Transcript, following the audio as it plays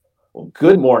Well,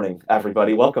 good morning,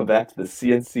 everybody. Welcome back to the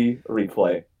CNC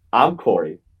replay. I'm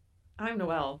Corey, I'm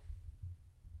Noelle.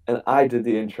 and I did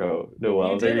the intro. You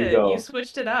Noel, there did you it. You go.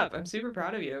 switched it up. I'm super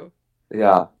proud of you.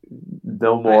 Yeah,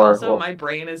 no I more. also, Well, my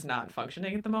brain is not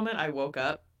functioning at the moment. I woke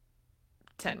up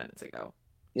 10 minutes ago.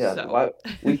 yeah. So, Why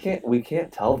we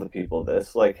can't tell the people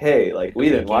this? Like, hey, like we we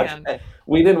didn't watch can.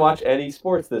 we didn't watch any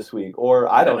sports this week, or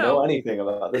I No, don't know no. anything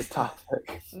about this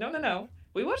topic. No, no, no.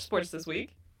 We watched sports this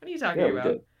week. What are you talking Yeah, we about?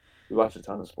 did. We watched a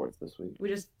ton of sports this week. We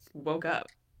just woke up.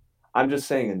 I'm just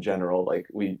saying in general, like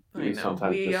I we know.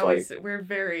 sometimes just like We're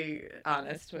very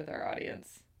honest with our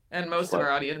audience. And just most of like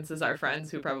our audience is our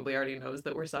friends who probably already knows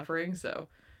that we're suffering. So,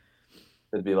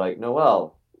 it'd be like,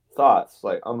 Noel, thoughts.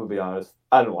 Like, I'm gonna be honest,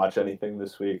 I didn't watch anything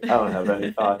this week. I don't have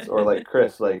any thoughts. Or like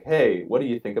Chris, like, hey, what do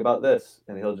you think about this?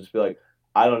 And he'll just be like,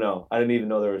 I don't know. I didn't even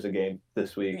know there was a game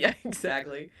this week. yeah,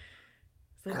 exactly.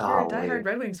 It's like, you're a diehard Golly.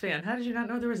 Red Wings fan. How did you not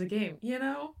know there was a game?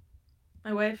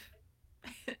 My wife.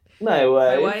 My My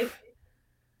wife, wife.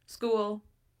 school.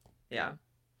 Yeah,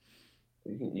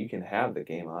 You can have the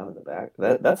game on in the back.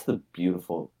 That's the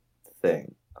beautiful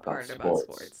thing about part about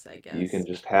sports. sports, I You can guess.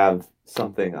 just have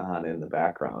something on in the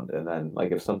background, and then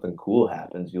like if something cool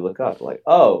happens, you look up like,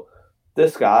 oh,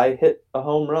 this guy hit a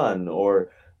home run, or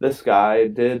this guy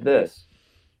did this.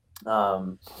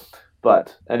 Um,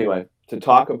 but anyway, to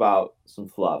talk about some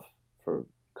fluff for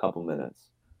a couple minutes,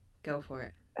 Go for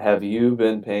it. have you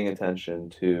been paying attention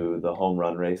to the home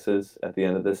run races at the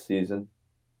end of this season?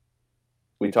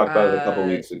 We talked about it a couple Uh,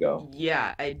 weeks ago.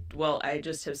 yeah, I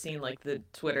just have seen like the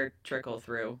Twitter trickle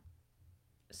through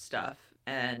stuff,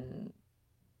 and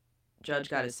Judge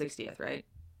got his 60th, right?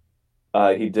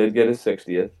 He did get his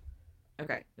 60th.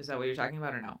 Okay, is that what you're talking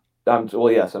about or no?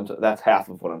 Well, yes, that's half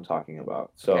of what I'm talking about.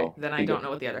 Okay, So then I he don't get know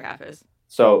what the other half is.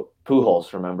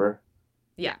 Pujols, remember?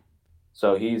 Yeah.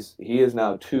 So he is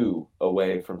now two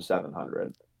away from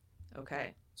 700.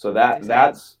 Okay, So that's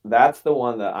exciting. that's the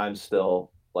one that I'm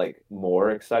still like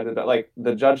more excited about. Like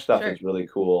the Judge stuff Sure. is really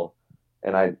cool,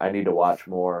 and I need to watch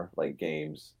more like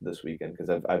games this weekend because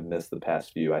I've missed the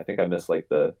past few. I think I missed like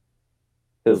the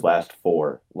his last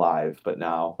four live, but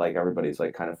now like everybody's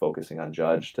like kind of focusing on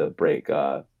Judge to break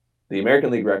the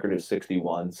American League record is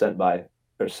 61, set by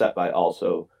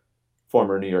also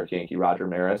former New York Yankee Roger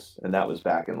Maris, and that was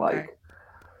back in Okay. like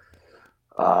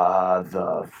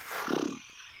the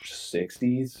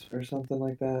 60s or something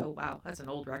like that. Oh wow, that's an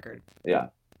old record. Yeah,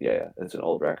 yeah. It's an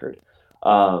old record,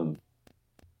 um,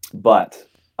 but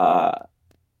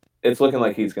it's looking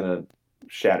like he's gonna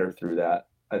shatter through that.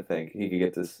 I think he could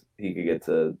get this. He could get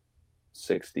to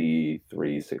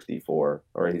 63, 64,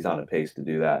 or he's on a pace to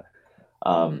do that.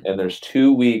 Mm-hmm. And there's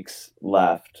 2 weeks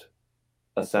left,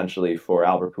 essentially, for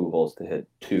Albert Pujols to hit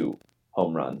two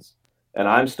home runs. And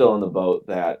I'm still in the boat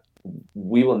that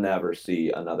we will never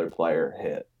see another player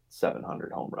hit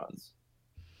 700 home runs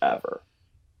ever.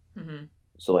 Mm-hmm.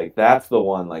 So like that's the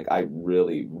one like I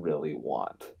really really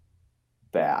want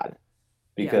bad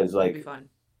Yeah, because that'd be like fun.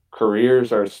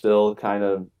 careers are still kind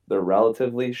of they're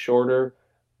relatively shorter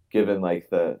given like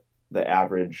the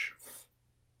average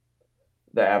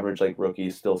the average like rookie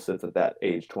still sits at that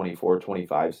age 24,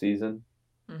 25 season.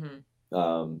 Mm-hmm.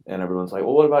 And everyone's like,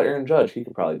 well, what about Aaron Judge? He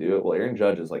could probably do it. Well, Aaron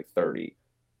Judge is like 30.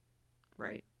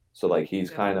 Right. So like he's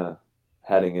Yep. kind of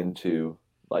heading into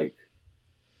like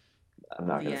I'm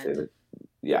not The gonna say end. that.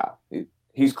 Yeah,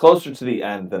 he's closer to the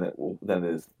end than it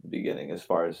is the beginning as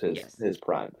far as Yes. his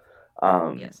prime.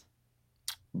 Um, Yes.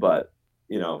 but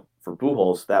for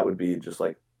Pujols, that would be just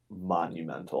like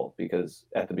monumental because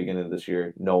at the beginning of this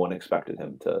year, no one expected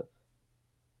him to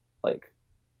like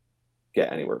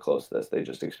get anywhere close to this. They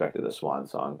just expected a swan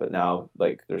song. But now,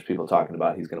 like, there's people talking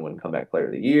about he's going to win comeback player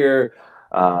of the year.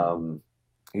 Mm-hmm. Um,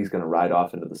 he's going to ride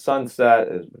off into the sunset,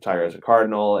 retire as a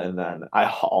Cardinal. And then I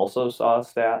also saw a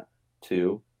stat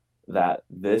too that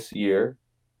this year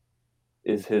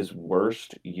is his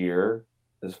worst year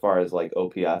as far as like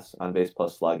OPS on base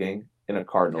plus slugging in a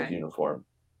Cardinals Okay. uniform.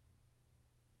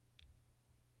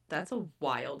 That's a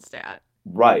wild stat.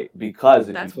 Right,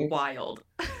 That's wild.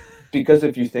 because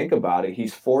if you think about it,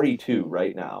 he's 42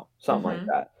 right now, something like Mm-hmm.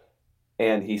 that.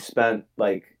 And he spent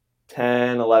like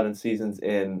 10, 11 seasons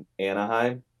in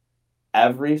Anaheim.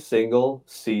 Every single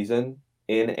season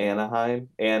in Anaheim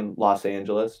and Los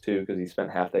Angeles, too, because he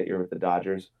spent half that year with the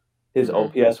Dodgers, his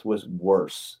Mm-hmm. OPS was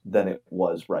worse than it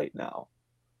was right now.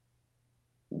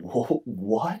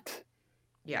 What?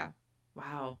 Yeah.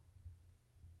 Wow.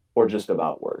 Or just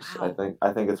about worse. I Wow. think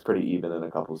I think it's pretty even in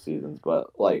a couple seasons,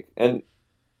 but like, and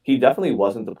he definitely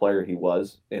wasn't the player he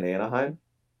was in Anaheim,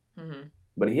 Mm-hmm.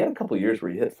 but he had a couple years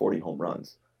where he hit 40 home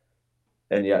runs,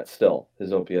 and yet still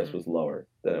his OPS Hmm. was lower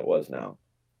than it was now.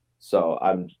 So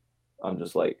I'm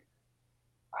just like,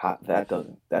 that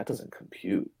doesn't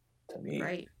compute to me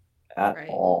Right. at Right.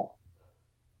 all.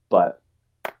 But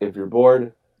if you're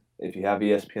bored, if you have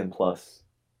ESPN Plus,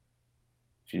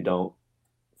 if you don't,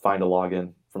 find a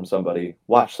login from somebody,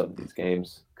 watch some of these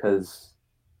games because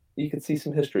you could see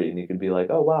some history and you could be like,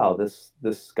 oh wow,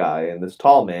 this guy and this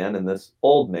tall man and this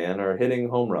old man are hitting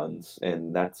home runs,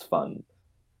 and that's fun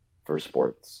for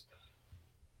sports.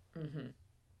 Hmm.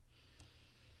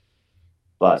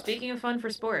 But Speaking of fun for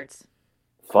sports,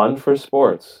 fun for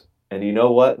sports. And you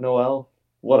know what, Noel?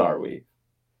 What are we?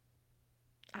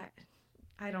 I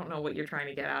I don't know what you're trying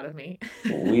to get out of me.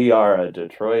 We are a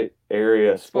Detroit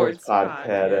area sports Sports podcast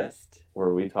podcast.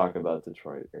 where we talk about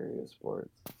Detroit area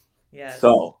sports. Yes.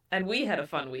 So, And we had a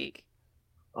fun week.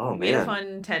 oh We had a man,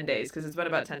 fun 10 days because it's been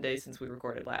about 10 days since we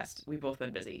recorded last. We've both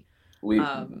been busy. we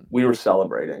Um we were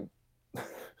celebrating. We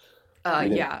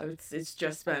didn't. yeah, it's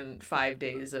just been 5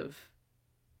 days of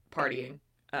partying.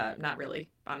 Not really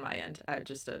on my end.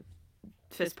 Just a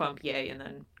fist pump, yay, and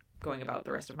then going about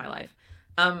the rest of my life.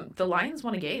 The Lions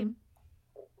won a game.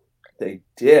 They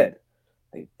did.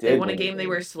 They They did won a win the game they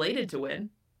were game. slated to win.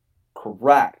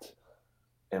 Correct.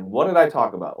 And what did I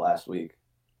talk about last week,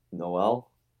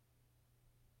 Noel?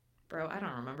 Bro, I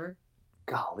don't remember.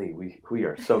 Golly, we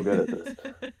are so good at this.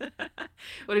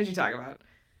 What did you talk about?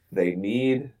 They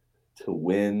need to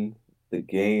win the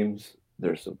games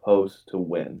they're supposed to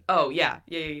win. Oh, yeah.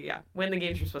 Win the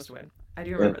games you're supposed to win. I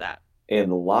do And remember that.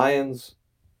 and the Lions,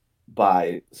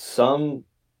 by some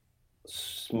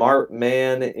smart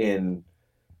man in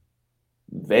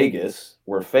Vegas,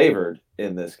 were favored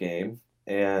in this game,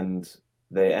 and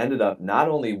they ended up not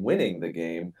only winning the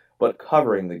game but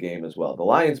covering the game as well. The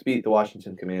Lions beat the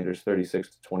Washington Commanders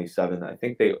 36-27. I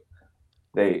think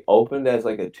they opened as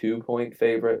like a 2-point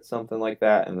favorite, something like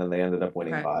that, and then Okay. they ended up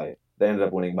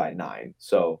winning by 9.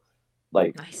 So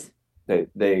like Nice.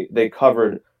 they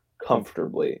covered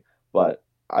comfortably. But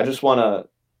I just want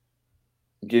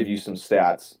to give you some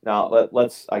stats. Now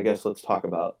let's talk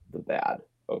about the bad,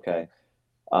 okay?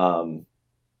 Um,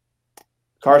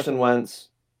 Carson Wentz,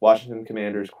 Washington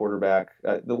Commanders quarterback.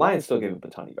 The Lions still gave up a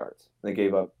ton of yards. They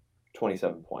gave up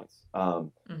 27 points.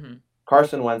 Mm-hmm.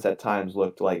 Carson Wentz at times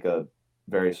looked like a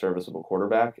very serviceable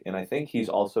quarterback, and I think he's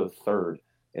also third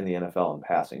in the NFL in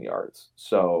passing yards.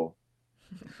 So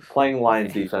playing Lions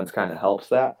Okay. defense kind of helps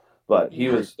that. But he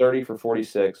Yeah. was 30 for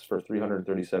 46 for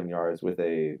 337 yards with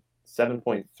a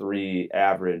 7.3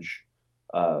 average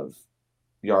of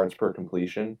yards per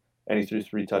completion, and he threw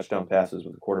 3 touchdown passes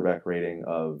with a quarterback rating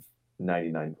of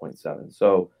 99.7.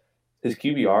 So his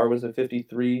QBR was a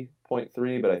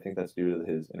 53.3, but I think that's due to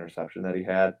his interception that he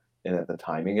had and at the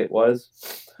timing it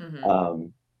was. Mm-hmm.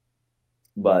 Um,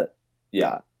 but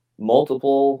yeah,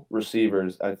 multiple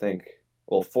receivers, I think,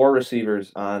 well, 4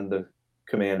 receivers on the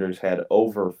Commanders had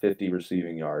over 50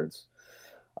 receiving yards.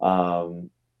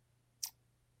 Um,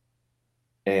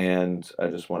 and I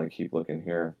just want to keep looking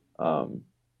here. Wow,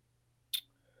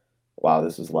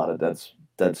 this is a lot of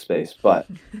dead space. But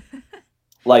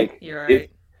like You're if right.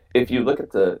 if you look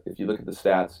at the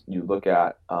stats, you look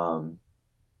at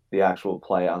the actual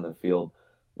play on the field,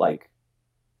 like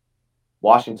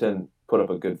Washington put up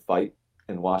a good fight,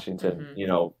 and Washington,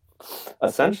 Mm-hmm.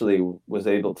 essentially was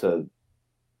able to,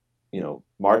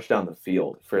 march down the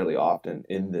field fairly often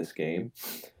in this game.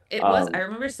 It was. I Um,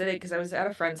 remember sitting because I was at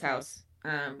a friend's house,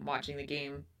 watching the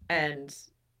game, and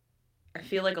I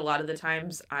feel like a lot of the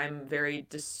times I'm very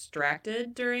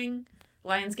distracted during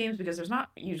Lions games because there's not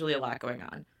usually a lot going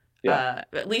on, yeah.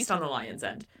 at least on the Lions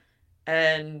end.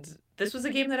 And this was a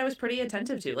game that I was pretty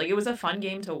attentive to. Like it was a fun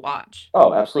game to watch. Oh,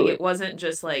 Like absolutely. it wasn't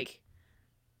just like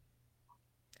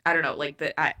I don't know, like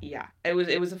yeah, it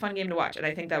was a fun game to watch, and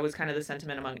I think that was kind of the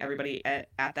sentiment among everybody at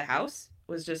the house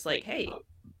was just like, hey,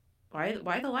 why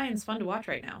are the Lions fun to watch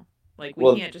right now? Like we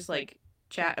Well, can't just like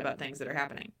chat about things that are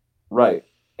happening. right.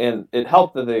 And it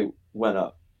helped that they went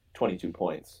up 22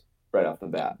 points right off the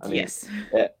bat. I mean, Yes,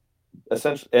 at,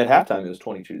 essentially at halftime it was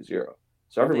 22-0.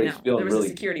 So I know there was a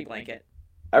security blanket.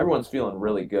 everyone's feeling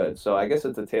really good. So I guess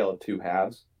it's a tale of two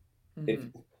halves. If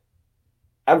Mm-hmm.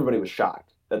 everybody was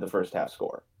shocked at the first half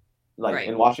score, like, Right.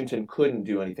 and Washington couldn't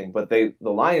do anything, but the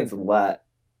Lions let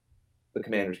the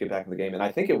Commanders get back in the game, and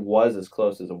I think it was as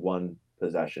close as a one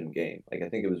possession game. Like I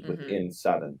think it was Mm-hmm. within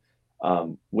 7,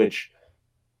 which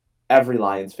every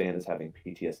Lions fan is having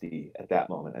PTSD at that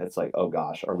moment. And it's like, oh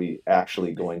gosh, are we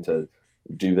actually going to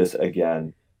do this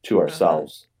again to Uh huh.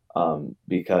 ourselves?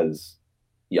 Because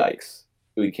yikes,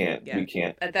 Yeah. we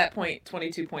can't At that point,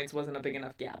 22 points wasn't a big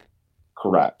enough gap.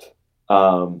 correct.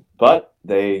 But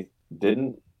they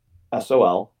didn't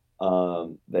SOL.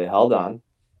 They held on,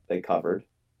 they covered,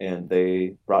 and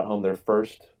they brought home their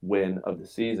first win of the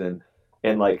season,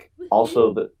 and like Woohoo!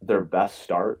 also their best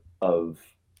start of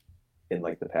in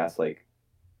like the past like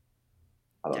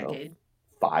I don't know Decade.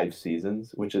 5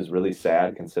 seasons, which is really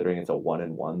sad considering it's a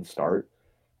 1-1 start.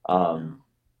 I Um, know.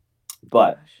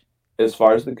 but Gosh. as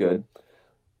far as the good,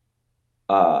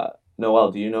 uh,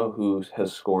 Noel, do you know who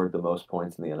has scored the most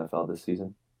points in the NFL this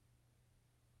season?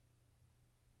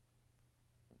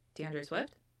 DeAndre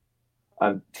Swift?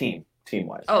 Team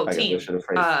wise. Oh, I guess I team. should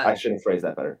have phrased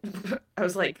that better. I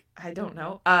was like, I don't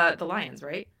know. The Lions,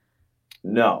 right?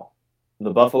 No, the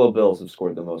Buffalo Bills have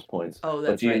scored the most points. Oh, But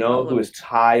that's do you right. know who is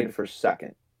tied for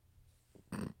second?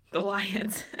 The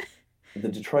Lions. The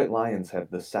Detroit Lions have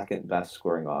the second best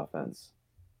scoring offense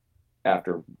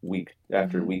after Hmm.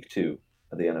 week 2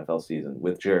 of the NFL season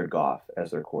with Jared Goff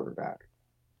as their quarterback.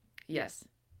 Yes,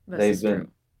 this They've is true.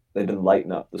 been they've been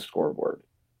lighting up the scoreboard.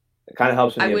 It kind of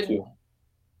helps when I you have would two.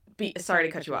 be sorry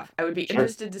to cut you off. I would be Sure.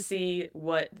 interested to see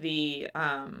what the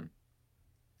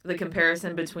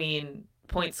comparison between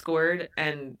points scored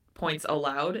and points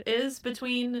allowed is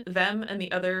between them and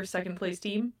the other second place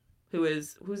team.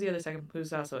 Who's the other second?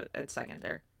 Who's also at second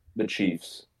there? The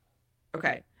Chiefs.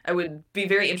 Okay, I would be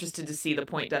very interested to see the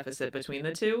point deficit between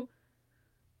the two.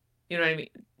 You know what I mean?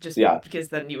 Just Yeah. because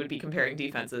then you would be comparing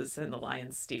defenses, and the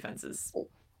Lions' defense is Well,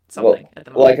 something at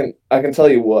the well, I moment. can I can tell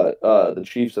you what the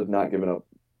Chiefs have not given up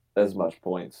as much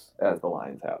points as the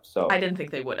Lions have. So I didn't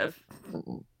think they would have.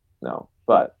 no,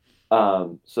 but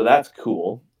so that's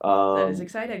cool. That is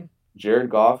exciting. Jared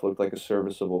Goff looked like a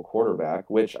serviceable quarterback,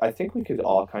 which I think we could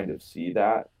all kind of see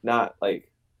that. Not like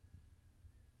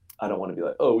I don't want to be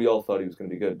like, oh, we all thought he was going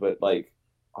to be good, but like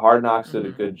Hard Knocks did a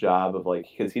Mm-hmm. good job of like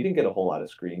because he didn't get a whole lot of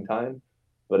screen time,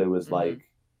 but it was Mm-hmm. like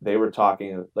they were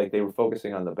talking like they were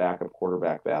focusing on the backup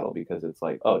quarterback battle because it's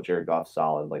like, oh, Jared Goff's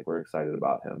solid, like we're excited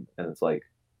about him, and it's like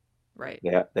Right.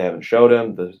 they haven't showed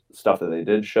him the stuff that they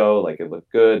did show, like it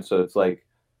looked good, so it's like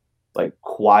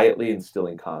quietly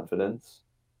instilling confidence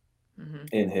Mm-hmm.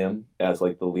 in him as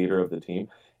like the leader of the team.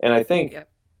 And I think Yep.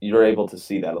 you're able to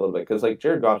see that a little bit because like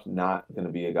Jared Goff's not going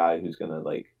to be a guy who's going to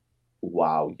like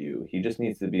wow you. He just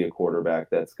needs to be a quarterback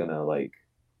that's going to like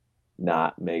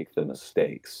not make the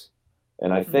mistakes.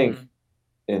 And I think Mm-hmm.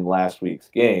 in last week's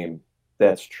game,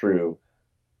 that's true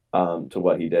to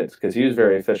what he did because he was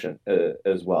very efficient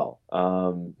as well.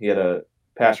 He had a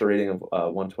passer rating of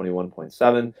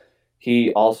 121.7.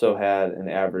 He also had an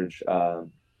average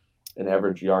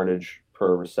yardage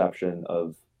per reception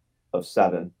of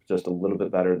 7, just a little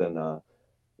bit better than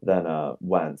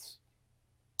Wentz,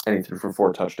 and he threw for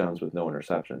 4 touchdowns with no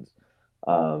interceptions.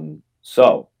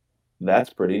 So that's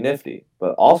pretty nifty.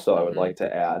 But also, I would Mm-hmm. like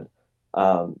to add,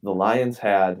 the Lions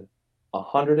had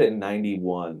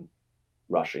 191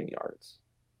 rushing yards,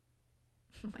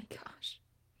 Oh my gosh.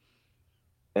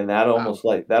 and Wow.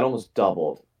 that almost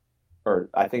doubled, or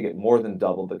I think it more than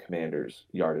doubled the Commanders'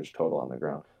 yardage total on the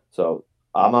ground. So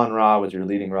Amon Ra was your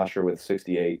leading rusher with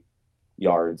 68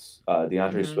 yards.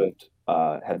 DeAndre Mm-hmm. Swift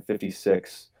had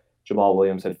 56. Jamal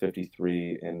Williams had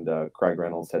 53, and Craig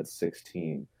Reynolds had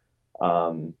 16.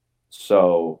 Um,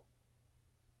 so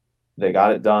they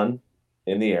got it done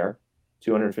in the air,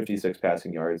 256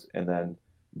 passing yards, and then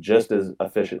just as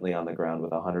efficiently on the ground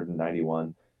with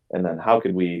 191. And then how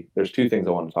could we? There's 2 things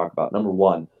I want to talk about. Number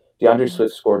one, DeAndre Mm-hmm.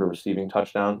 Swift scored a receiving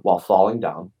touchdown while falling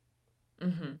down.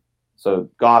 Mm-hmm. So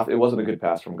Goff, it wasn't a good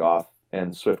pass from Goff,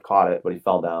 and Swift caught it, but he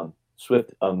fell down.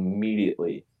 Swift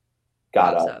immediately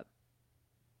got Pops up, up.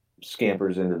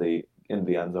 scampers into the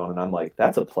end zone, and I'm like,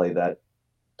 that's a play that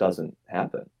doesn't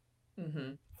happen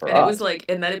Mm-hmm. for And it was us. like,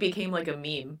 and then it became like a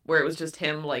meme where it was just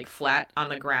him like flat on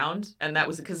the ground, and that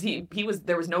was because he was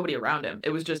there was nobody around him. It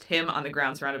was just him on the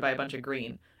ground surrounded by a bunch of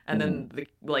green, and Mhm. then the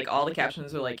like all the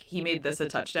captions were like, "He made this a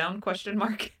touchdown?" Question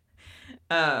mark.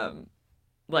 Um,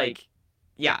 like,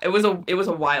 yeah, it was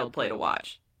a wild play to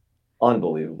watch.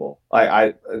 Unbelievable.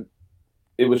 I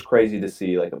it was crazy to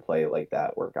see like a play like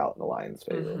that work out in the Lions'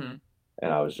 favor, Mm-hmm.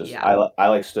 and I was just Yeah. I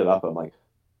like stood up. I'm like,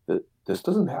 this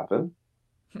doesn't happen.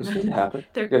 This doesn't happen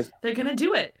they're because they're gonna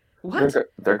do it. What?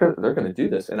 they're gonna do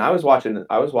this. And I was watching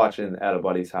at a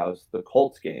buddy's house the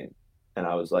Colts game, and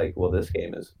I was like, well, this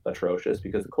game is atrocious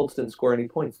because the Colts didn't score any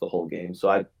points the whole game.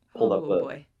 So pulled up Oh a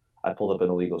boy. I pulled up an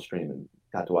illegal stream and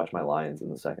got to watch my Lions in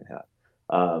the second half.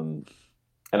 Um,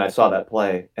 and I saw that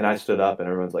play, and I stood up, and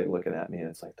everyone's like looking at me, and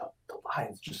it's like the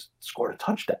Lions just scored a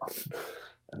touchdown,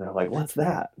 and they're like, "What's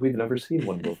that? We've never seen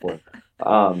one before."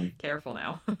 Um, Careful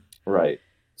now. right.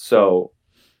 So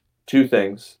 2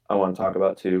 things I want to talk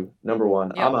about too. Number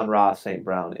one, Yep. Amon Ra St.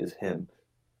 Brown is him.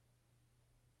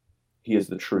 He is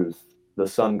the truth, the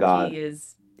sun god. He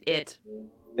is it.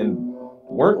 And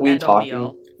weren't we End all be talking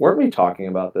all. weren't we talking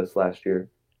about this last year?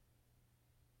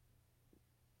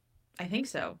 I think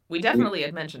so. We We definitely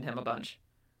had mentioned him a bunch.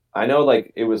 I know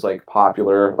like it was like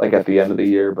popular like at the end of the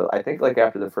year, but I think like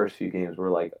after the first few games, we're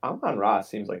like Amon Ross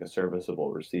seems like a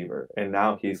serviceable receiver, and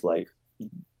now he's like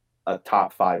a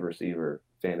top five receiver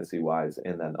fantasy wise,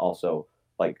 and then also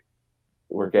like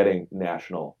we're getting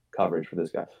national coverage for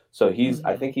this guy. So I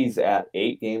Mm-hmm. think he's at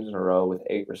 8 games in a row with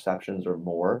 8 receptions or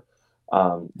more,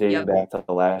 dating Yep. back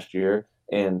to last year,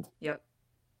 and Yep.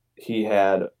 he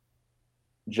had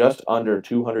just under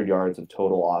 200 yards of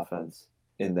total offense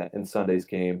in Sunday's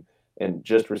game, and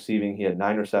just receiving, he had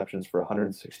 9 receptions for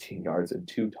 116 yards and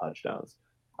 2 touchdowns.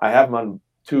 I have him on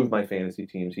 2 of my fantasy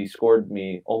teams. He scored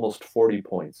me almost 40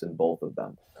 points in both of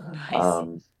them. Nice.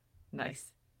 Um,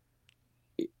 Nice.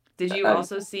 Did you I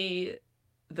also see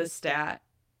the stat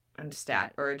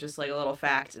or just like a little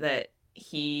fact that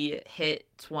he hit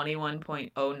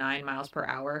 21.09 miles per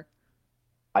hour,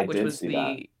 I which did was see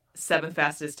that. the seventh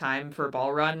fastest time for a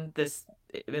ball run this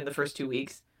in the first 2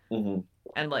 weeks. Hmm.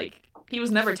 And like he was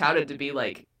never touted to be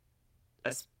like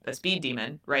a speed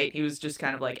demon, right? He was just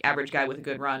kind of like average guy with a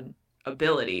good run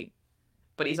ability,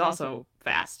 but he's also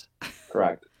fast.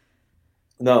 Correct.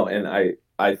 No, and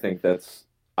I think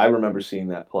I remember seeing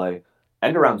that play.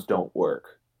 End arounds don't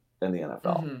work in the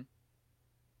NFL. Mm-hmm.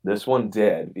 This one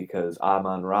did because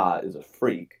Amon Ra is a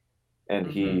freak, and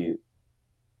Mm-hmm. he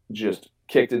just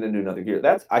kicked it into another gear.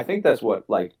 I think that's what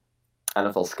like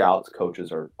NFL scouts,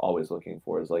 coaches are always looking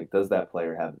for is like, does that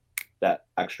player have that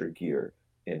extra gear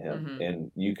in him? Mm-hmm.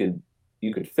 And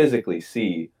you could physically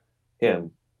see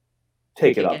him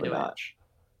take it Kick up a into it. notch.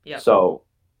 Yep. So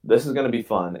this is going to be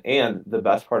fun. And the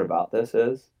best part about this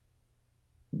is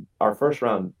our first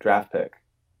round draft pick,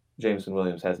 Jameson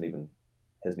Williams, hasn't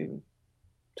even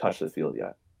touched the field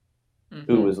yet.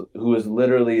 Who Mm-hmm. was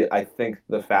literally, I think,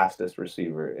 the fastest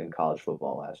receiver in college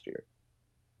football last year.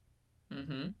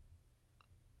 Mm-hmm.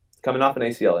 Coming off an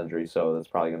ACL injury, so that's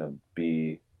probably going to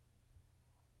be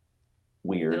It'll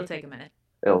weird. take a minute.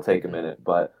 It'll take a Mm-hmm. minute,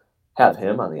 but have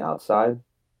him on the outside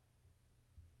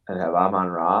and have Amon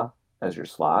Ra as your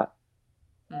slot.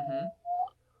 Mm-hmm.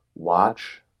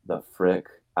 Watch the frick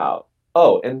out.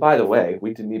 Oh, and by the way,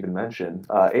 we didn't even mention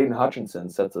Aiden Hutchinson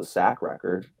sets a sack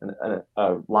record,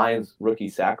 a Lions rookie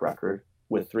sack record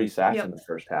with 3 sacks in Yep. the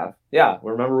first half. Yeah,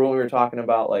 remember when we were talking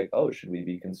about like, oh, should we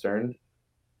be concerned?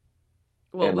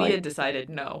 Well, And we like, had decided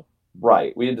no,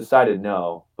 right, we had decided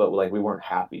no, but like we weren't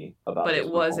happy about but this it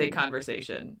was a performance.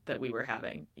 conversation that we were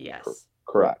having. Yes.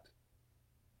 Correct.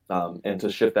 And to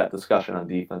shift that discussion on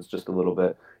defense just a little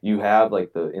bit, you have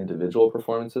like the individual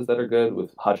performances that are good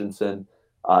with Hutchinson,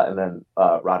 and then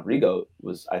Rodrigo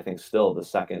was, I think, still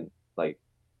like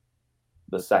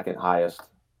the second highest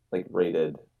like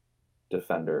rated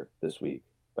defender this week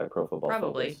by Pro Football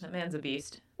Probably. Focus. That man's a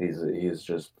beast. He's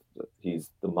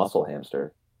the muscle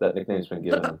hamster. That nickname's been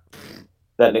given.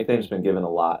 That nickname's been given a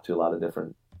lot to a lot of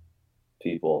different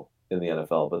people in the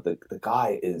NFL, but the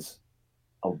guy is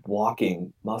a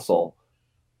walking muscle.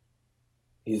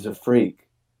 He's a freak.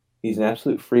 He's an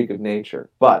absolute freak of nature.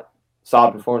 But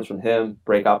solid performance from him,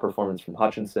 breakout performance from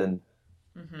Hutchinson,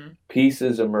 Mm-hmm.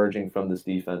 pieces emerging from this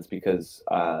defense because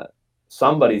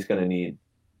somebody's going to need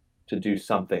to do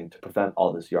something to prevent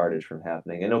all this yardage from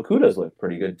happening. And Okuda's looked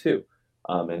pretty good too,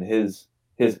 and his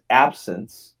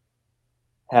absence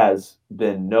has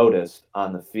been noticed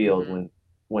on the field Mm-hmm.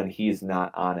 when he's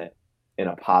not on it in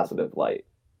a positive light.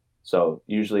 So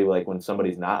usually, like when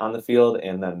somebody's not on the field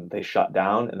and then they shut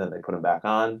down and then they put him back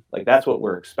on, like that's what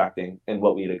we're expecting and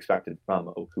what we'd expected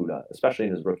from Okuda, especially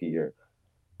in his rookie year.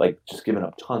 Like just giving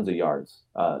up tons of yards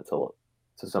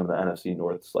to some of the NFC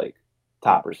North's like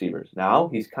top receivers. Now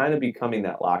he's kind of becoming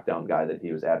that lockdown guy that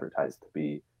he was advertised to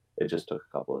be. It just took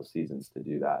a couple of seasons to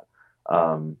do that.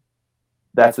 Um,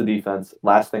 that's the defense.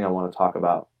 Last thing I want to talk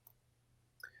about,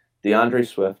 DeAndre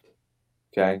Swift.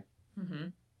 Okay, Mm-hmm.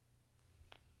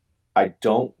 I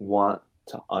don't want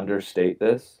to understate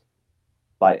this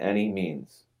by any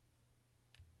means.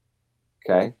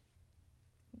 Okay,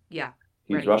 Yeah.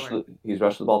 he's Ready rushed for it. the, he's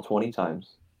rushed the ball 20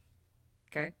 times,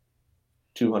 Okay.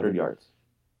 200 yards.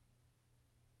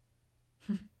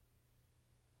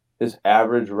 His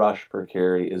average rush per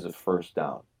carry is a first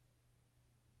down.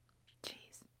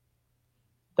 Jeez.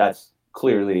 That's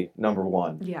clearly number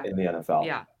one Yeah. in the NFL.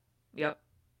 Yeah. Yep.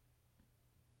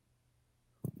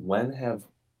 When have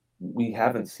we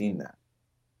haven't seen that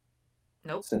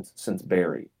Nope. since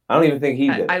Barry? I don't even think he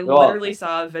did I it. literally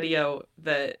saw a video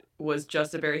that was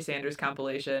just a Barry Sanders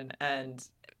compilation, and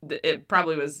it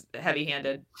probably was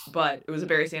heavy-handed, but it was a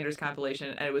Barry Sanders compilation,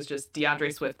 and it was just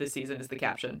DeAndre Swift this season is the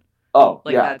caption. Oh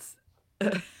Like yeah,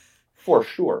 that's for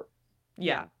sure.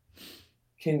 Yeah.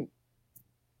 Can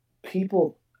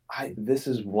people this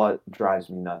is what drives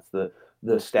me nuts.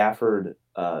 The Stafford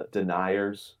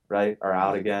deniers, right, are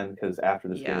out again because after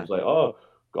this game Yeah. it's like, oh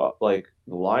god, like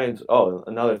the Lions, oh,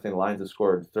 another thing, the Lions have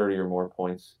scored 30 or more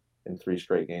points in 3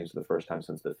 straight games for the first time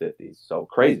since the 50s. So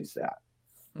crazy stat.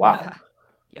 Wow.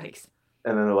 Yikes.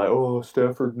 And then they're like, oh,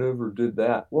 Stafford never did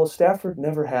that. Well, Stafford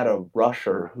never had a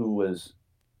rusher who was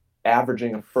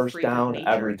averaging A a first freak of down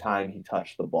every nature. time he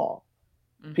touched the ball.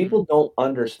 Mm-hmm. People don't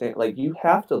understand, like, you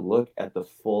have to look at the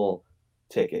full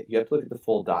ticket. You have to look at the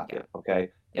full Yeah. docket, okay?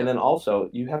 And Yep. then also,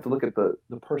 you have to look at the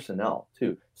personnel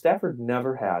too. Stafford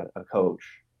never had a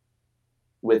coach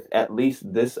with at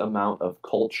least this amount of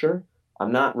culture.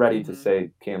 I'm not ready to Mm-hmm.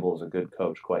 say Campbell is a good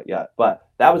coach quite yet, but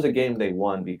that was a game they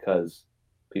won because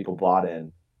people bought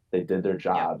in, they did their Yep.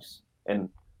 jobs, and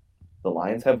the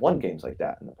Lions have won games like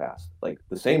that in the past. Like,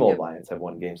 the same old Yep. Lions have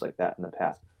won games like that in the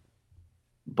past.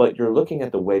 But you're looking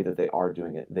at the way that they are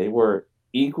doing it. They were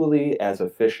equally as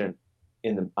efficient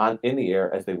in the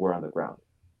air as they were on the ground.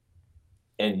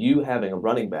 And you having a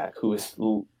running back who is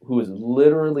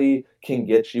literally can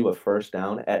get you a first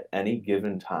down at any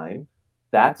given time,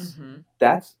 that's Mm-hmm.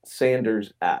 that's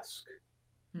Sanders-esque.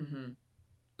 Mm-hmm.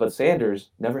 But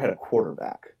Sanders never had a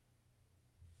quarterback.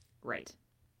 Right.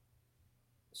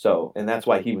 So, and that's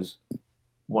why he was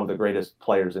one of the greatest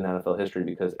players in NFL history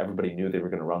because everybody knew they were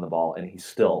going to run the ball, and he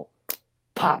still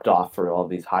popped off for all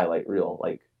these highlight reel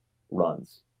like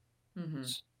runs. Mm-hmm.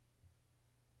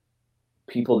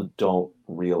 People don't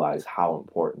realize how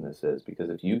important this is because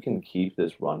if you can keep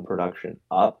this run production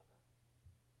up,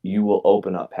 you will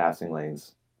open up passing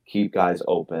lanes, keep guys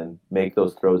open, make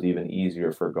those throws even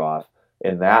easier for Goff,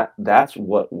 and that's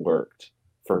what worked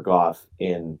for Goff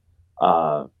in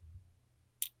uh,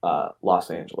 Los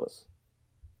Angeles.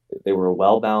 They were a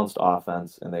well balanced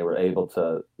offense, and they were able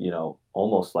to,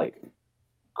 almost like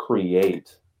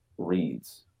create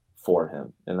reads for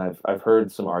him. And I've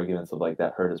heard some arguments of like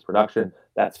that hurt his production.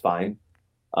 That's fine.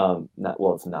 Not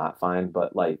well, it's not fine,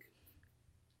 but like,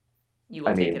 You I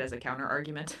will take it mean, as a counter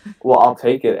argument. well, I'll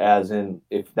take it as in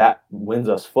if that wins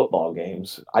us football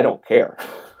games, I don't care.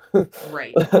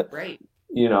 Right. Right.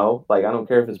 Like I don't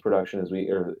care if his production is weak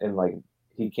or and like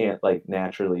he can't like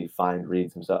naturally find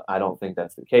reads himself. I don't think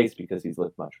that's the case because he's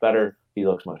looked much better. He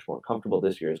looks much more comfortable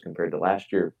this year as compared to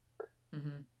last year.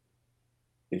 Mm-hmm.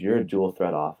 If you're a dual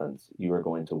threat offense, you are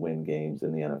going to win games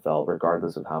in the NFL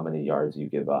regardless of how many yards you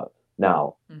give up.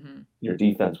 Now, Mm-hmm. your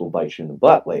defense will bite you in the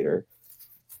butt later.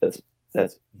 That's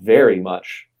that's very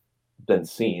much been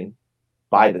seen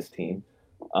by this team.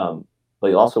 But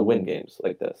you also win games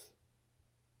like this,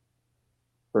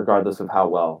 regardless of how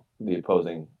well the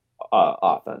opposing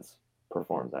offense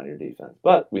performs on your defense.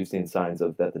 But we've seen signs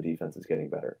of that the defense is getting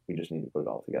better. We just need to put it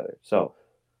all together. So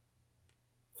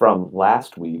from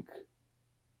last week,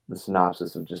 the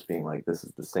synopsis of just being like, this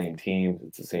is the same team,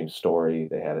 it's the same story.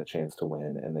 They had a chance to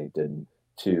win and they didn't.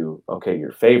 To okay,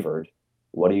 you're favored.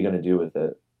 What are you going to do with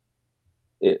it?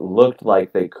 It looked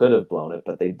like they could have blown it,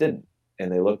 but they didn't,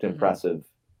 and they looked Mm-hmm. impressive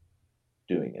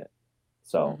doing it.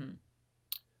 So Mm-hmm.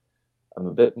 I'm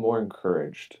a bit more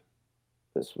encouraged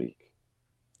this week.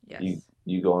 You Yes.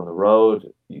 you go on the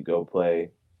road, you go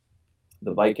play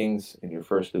the Vikings in your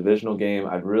first divisional game.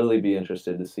 I'd really be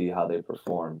interested to see how they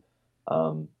perform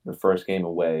the first game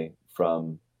away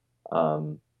from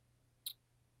um,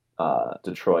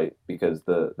 Detroit because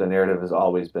the narrative has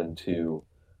always been to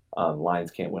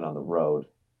Lions can't win on the road,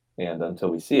 and until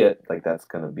we see it, like that's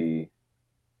going to be,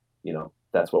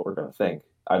 that's what we're going to think.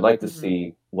 I'd like to Mm-hmm.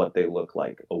 see what they look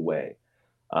like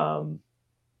um,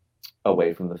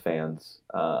 away from the fans,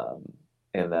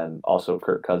 and then also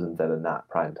Kirk Cousins at a not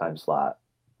prime time slot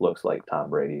looks like Tom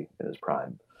Brady in his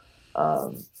prime.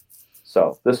 Um,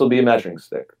 so this will be a measuring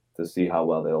stick to see how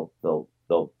well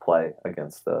they'll play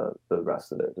against the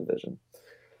rest of their division.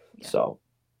 Yeah. So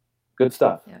good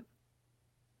stuff. Yeah.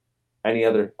 Any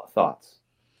other thoughts?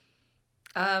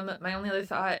 My only other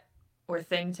thought or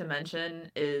thing to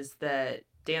mention is that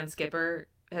Dan Skipper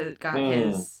has got Mm,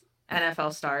 his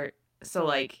NFL start. So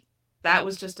like that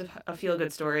was just a feel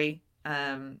good story.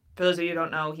 For those of you who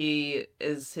don't know, he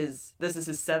is his this is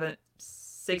his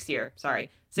sixth year, sorry,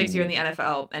 sixth year in mm, the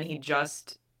NFL, and he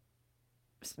just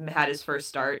had his first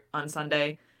start on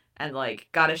Sunday, and like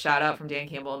got a shout out from Dan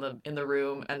Campbell in the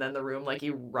room, and then the room like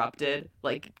erupted,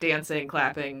 like dancing,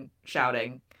 clapping,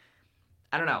 shouting.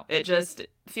 I don't know. It just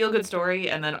feel good story,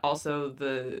 and then also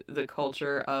the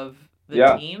culture of the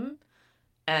yeah, team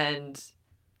and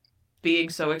being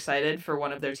so excited for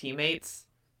one of their teammates.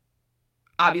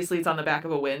 Obviously, it's on the back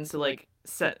of a win, so like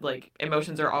set like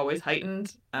emotions are always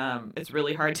heightened. It's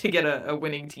really hard to get a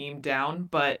winning team down,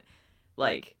 but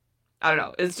Like, I don't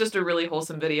know. It's just a really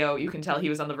wholesome video. You can tell he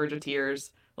was on the verge of tears.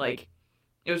 Like,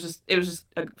 it was just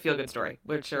a feel good story,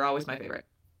 which are always my favorite.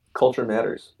 Culture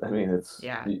matters. I mean, it's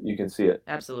Yeah, you can see it.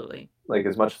 absolutely. Like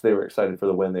as much as they were excited for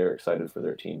the win, they were excited for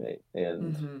their teammate,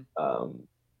 and Mm-hmm. um,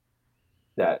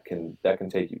 that can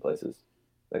take you places.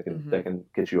 That can Mm-hmm. that can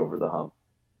get you over the hump.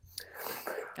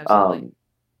 Absolutely. Um,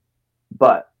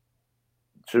 but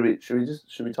should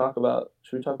we talk about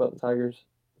the Tigers? Is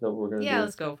that what we're gonna Yeah, do?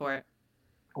 let's go for it.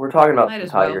 We're talking about Might the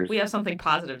as well. We Tigers. have something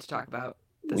positive to talk about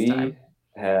this We time.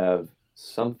 have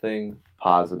something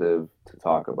positive to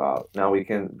talk about. Now we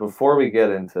can before we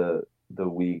get into the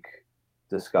week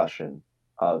discussion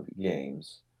of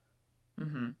games,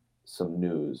 Mm-hmm. some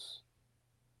news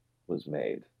was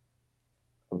made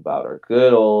about our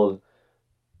good old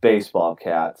baseball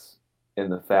cats and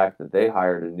the fact that they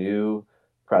hired a new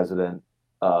president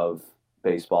of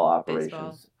baseball Baseball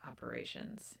operations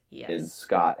operations. in Yes.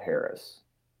 Scott Harris.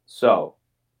 So,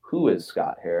 who is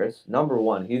Scott Harris? Number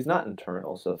one, he's not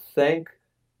internal. So, thank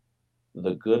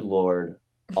the good Lord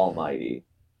Almighty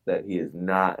that he is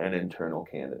not an internal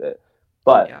candidate.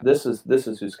 But Yeah. this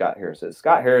is who Scott Harris is.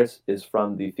 Scott Harris is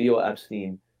from the Theo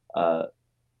Epstein uh,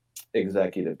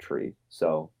 executive tree.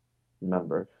 So,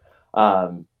 remember,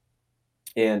 um,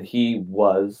 and he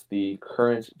was the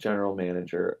current general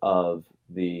manager of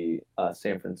the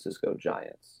San Francisco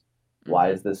Giants. Why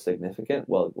Mm-hmm. is this significant?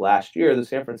 Well, last year the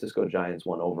San Francisco Giants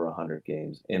won over 100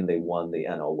 games and they won the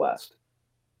NL West,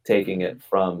 taking Mm-hmm. it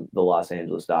from the Los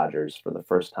Angeles Dodgers for the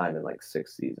first time in like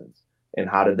 6 seasons. And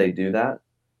how did they do that?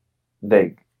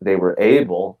 They they were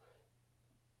able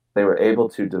they were able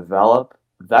to develop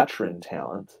veteran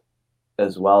talent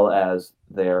as well as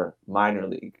their minor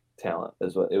league talent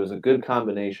as well. It was a good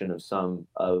combination of some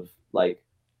of like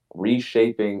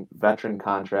reshaping veteran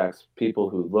contracts, people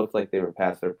who looked like they were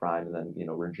past their prime, and then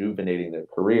rejuvenating their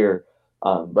career,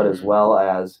 but as Mm-hmm. well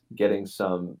as getting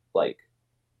some like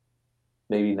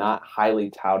maybe not highly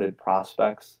touted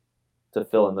prospects to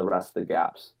fill in the rest of the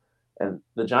gaps. And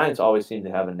the Giants always seem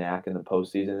to have a knack in the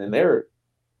postseason, and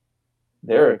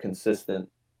they're a consistent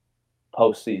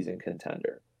postseason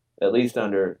contender, at least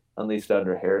under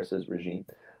Harris's regime,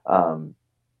 um,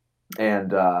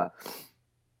 and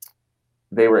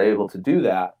they were able to do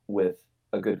that with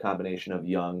a good combination of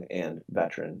young and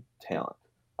veteran talent,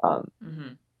 um,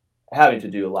 Mm-hmm. having to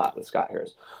do a lot with Scott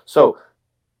Harris. So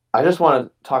I just want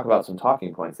to talk about some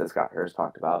talking points that Scott Harris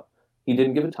talked about. He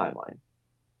didn't give a timeline,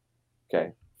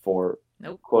 okay, for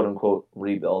Nope. quote unquote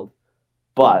rebuild,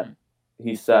 but Mm-hmm.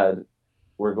 he said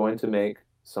we're going to make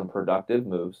some productive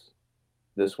moves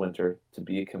this winter to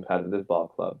be a competitive ball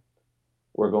club.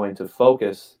 We're going to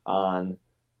focus on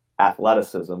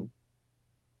athleticism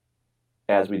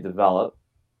as we develop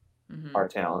Mm-hmm. our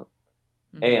talent.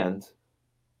 Mm-hmm. And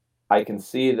I can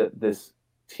see that this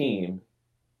team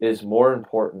is more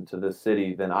important to the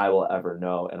city than I will ever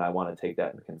know. And I want to take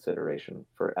that into consideration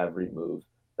for every move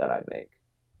that I make.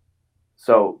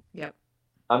 So Yep.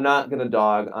 I'm not going to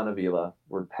dog on Avila.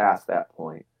 We're past that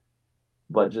point.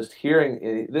 But just hearing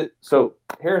it, so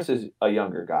Harris is a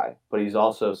younger guy, but he's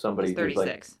also He's somebody who's like,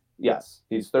 36. yes,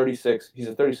 he's 36. He's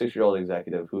a 36-year-old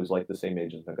executive who's like the same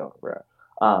age as Miguel Cabrera.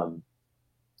 Um,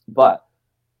 but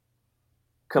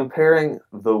comparing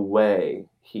the way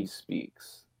he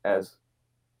speaks as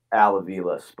Al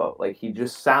Avila spoke, like he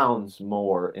just sounds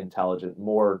more intelligent,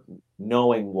 more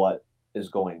knowing what is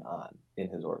going on in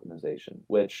his organization,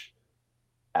 which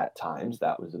at times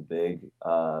that was a big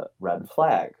red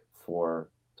flag for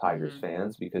Tigers Mm-hmm.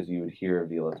 fans because you would hear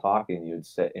Avila talking, you would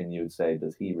say,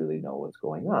 does he really know what's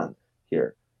going on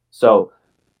here? So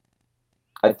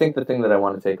I think the thing that I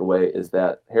want to take away is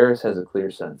that Harris has a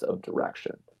clear sense of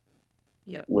direction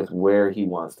Yep. with where he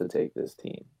wants to take this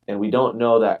team. And we don't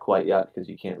know that quite yet because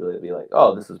you can't really be like,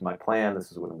 oh, this is my plan.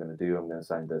 This is what I'm going to do. I'm going to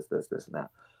sign this, and that.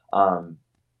 Um,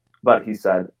 but he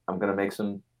said, I'm going to make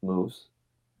some moves.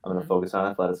 I'm going to Mm-hmm. focus on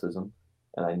athleticism,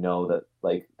 and I know that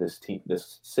like this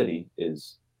city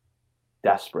is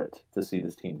desperate to see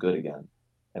this team good again,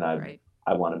 and I Right.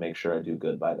 I want to make sure I do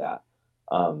good by that.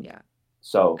 Um, Yeah.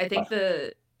 so I think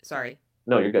the sorry.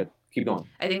 no, you're good. Keep going.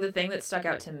 I think the thing that stuck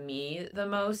out to me the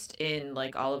most in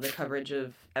like all of the coverage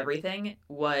of everything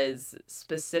was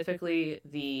specifically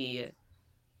the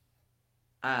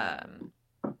um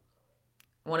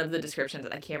one of the descriptions.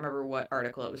 I can't remember what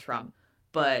article it was from,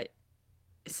 but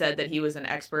said that he was an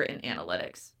expert in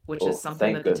analytics, which is Oh,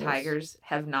 something thank that the goodness. Tigers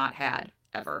have not had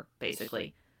ever,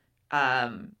 basically.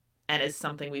 Um, and is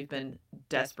something we've been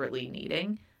desperately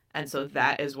needing. And so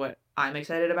that is what I'm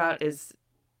excited about is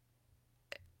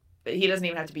he doesn't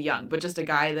even have to be young, but just a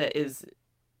guy that is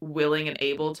willing and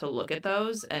able to look at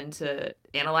those and to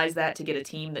analyze that to get a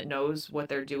team that knows what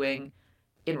they're doing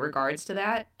in regards to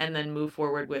that, and then move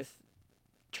forward with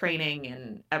training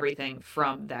and everything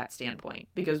from that standpoint,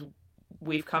 because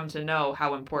we've come to know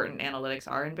how important analytics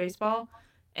are in baseball.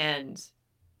 And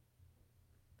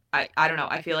I don't know,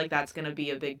 I feel like that's going to be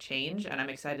a big change, and I'm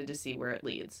excited to see where it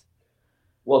leads.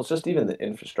 Well, it's just even the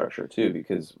infrastructure too,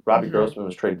 because Robbie Mm-hmm. Grossman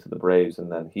was traded to the Braves,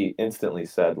 and then he instantly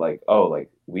said like, "Oh, like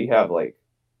we have like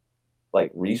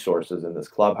resources in this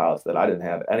clubhouse that I didn't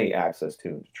have any access to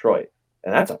in Detroit,"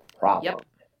 and that's a Yep. problem.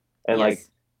 And Yes.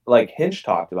 like Hinch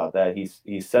talked about that.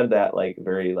 He said that like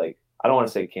very like I don't want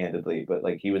to say candidly, but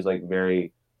like he was like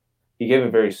very he gave a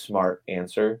very smart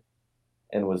answer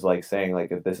and was like saying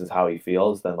like if this is how he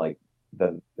feels,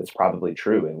 then it's probably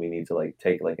true, and we need to like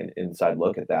take like an inside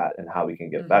look at that and how we can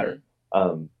get better. Mm-hmm.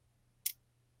 Um,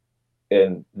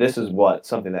 and this is what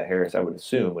something that Harris, I would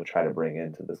assume, would try to bring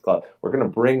into this club. We're going to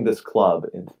bring this club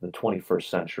into the 21st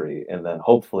century, and then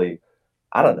hopefully,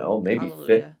 I don't know,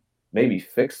 Hallelujah. maybe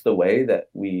fix the way that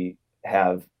we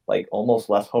have like almost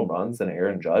less home runs than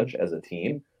Aaron Judge as a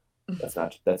team. That's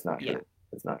not Yeah. true.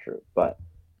 It's not true. But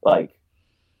like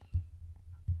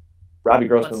Robbie But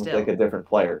Grossman looked like still, a different yeah.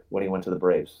 player when he went to the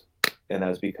Braves, and that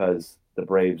was because the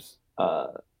Braves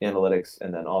analytics,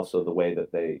 and then also the way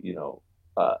that they,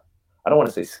 I don't want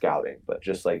to say scouting, but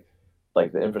just like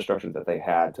the infrastructure that they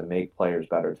had to make players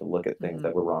better, to look at things Mm-hmm.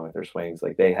 that were wrong with their swings,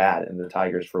 like they had, and the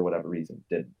Tigers for whatever reason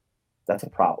didn't. That's a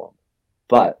problem, Yep.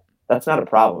 but that's not a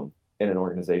problem in an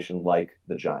organization like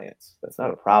the Giants. That's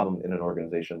not a problem in an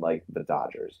organization like the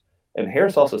Dodgers. And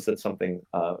Harris also said something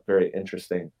very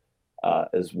interesting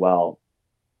as well,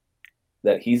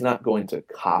 that he's not going to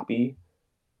copy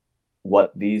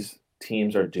what these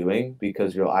teams are doing,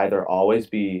 because you'll either always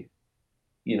be,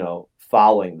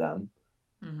 following them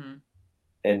Mm-hmm.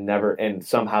 and never and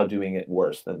somehow doing it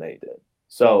worse than they did.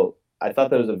 So I thought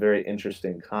that was a very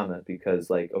interesting comment, because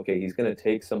like, okay, he's going to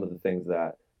take some of the things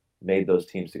that made those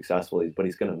teams successful, but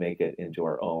he's going to make it into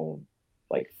our own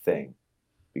like thing.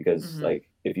 Because Mm-hmm. like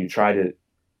if you try to,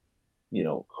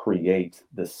 create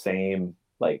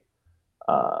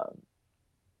uh,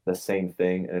 the same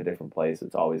thing in a different place,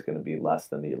 it's always going to be less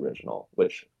than the original,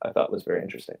 which I thought was very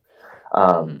interesting.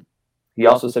 Mm-hmm. Um, he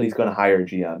also said he's going to hire a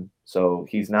GM, so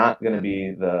he's not going to Yep.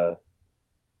 be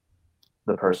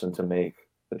the person to make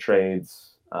the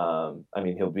trades. I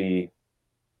mean, he'll be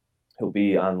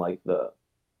on like I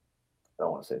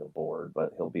don't want to say the board,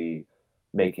 but he'll be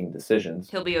making decisions.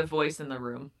 He'll be a voice in the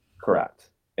room. Correct.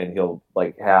 And he'll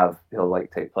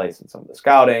take place in some of the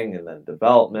scouting and then Mm-hmm.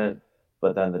 development,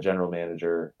 but then the general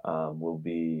manager will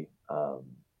be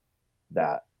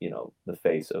that, the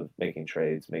face of making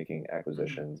trades, making Mm-hmm.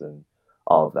 acquisitions, and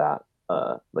all of that,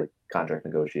 like contract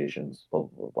negotiations, blah blah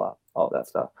blah, blah all of that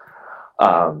stuff.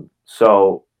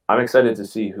 So I'm excited to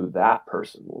see who that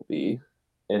person will be,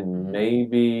 and Mm-hmm.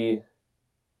 maybe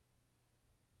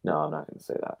no, I'm not going to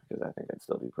say that, because I think I'd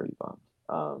still be pretty bummed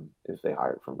if they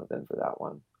hired from within for that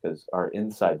one, because our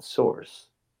inside source,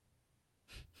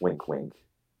 wink wink,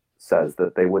 says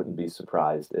that they wouldn't be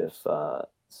surprised if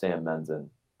Sam Menzen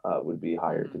would be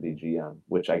hired to Mm-hmm. be GM,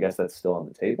 which I guess that's still on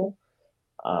the table.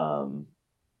 Um,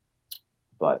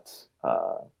 but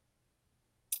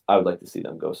I would like to see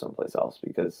them go someplace else,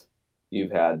 because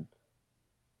you've had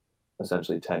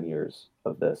essentially 10 years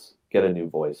of this. Get a new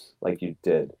voice like you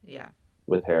did Yeah.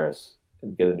 with Harris,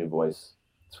 and get a new voice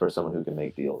for someone who can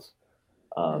make deals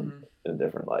Mm-hmm. in a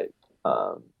different light.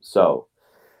 So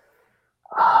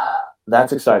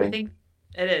that's I exciting. think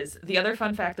it is. The other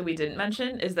fun fact that we didn't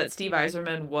mention is that Steve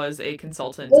Eiserman was a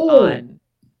consultant Oh,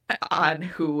 on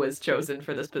who was chosen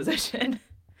for this position.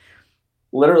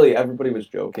 literally everybody was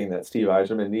joking that Steve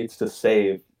Eiserman needs to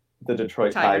save the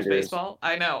Detroit Tigers Tigers, baseball.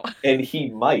 I know. and he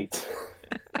might.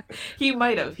 He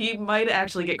might have. He might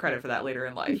actually get credit for that later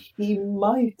in life. He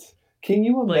might. Can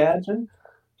you Like, imagine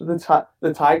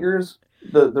the Tigers,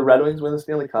 the Red Wings win the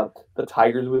Stanley Cup, the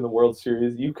Tigers win the World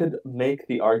Series? You could make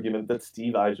the argument that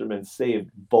Steve Eiserman saved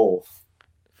both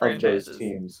of those franchises.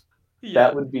 teams. That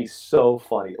Yeah. would be so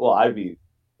funny. Well, I'd be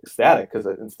ecstatic, because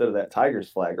instead of that Tigers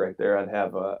flag right there, I'd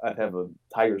have a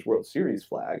Tigers World Series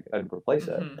flag. I'd replace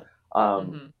it. Mm-hmm.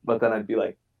 Mm-hmm. But then I'd be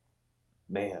like,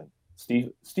 man,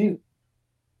 Steve,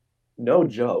 no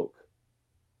joke.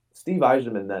 Steve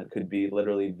Eiserman then could be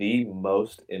literally the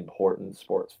most important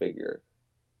sports figure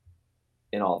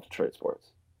in all of Detroit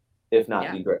sports, if not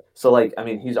Yeah. the great. So like, I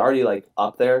mean, he's already like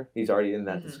up there. He's already in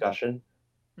that Mm-hmm. discussion.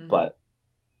 Mm-hmm. But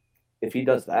if he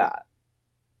does that,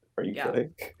 are you Yeah.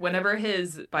 kidding? Whenever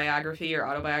his biography or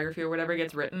autobiography or whatever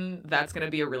gets written, that's going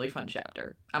to be a really fun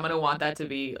chapter. I'm going to want that to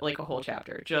be like a whole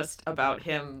chapter just about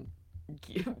him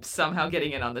somehow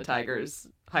getting in on the Tigers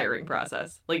hiring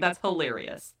process. Like that's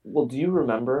hilarious. Well, do you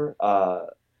remember?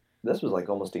 This was like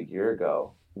almost a year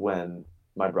ago when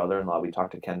my brother-in-law we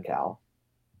talked to Ken Cal.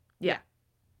 Yeah.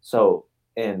 So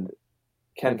and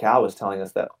Ken Cal was telling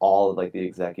us that all of like the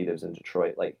executives in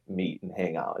Detroit like meet and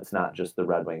hang out. It's not just the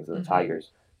Red Wings and the Mhm.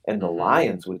 Tigers. And the Mhm.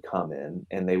 Lions would come in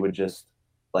and they would just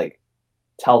like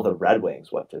tell the Red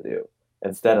Wings what to do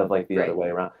instead of like the other Right. way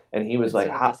around. And he was like,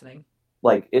 Instead of how listening.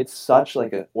 like it's such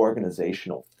like an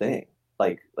organizational thing.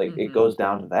 Like it Mhm. goes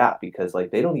down to that because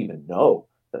like they don't even know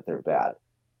that they're bad.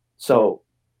 So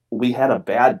we had a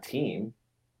bad team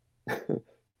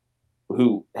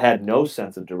who had no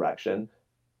sense of direction.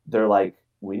 They're like,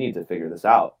 we need to figure this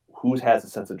out. Who has a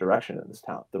sense of direction in this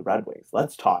town? The Red Wings.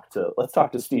 Let's talk to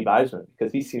Steve Eisman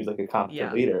because he seems like a competent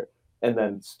Yeah. leader. And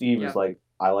then Steve is Yep. like,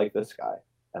 I like this guy.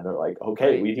 And they're like,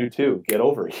 okay, Right. we do too. Get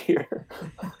over here.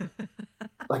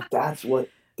 Like that's what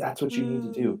you need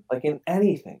to do. Mm. Like in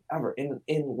anything ever in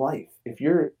life. If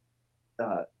you're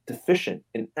deficient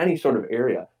in any sort of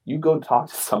area, you go talk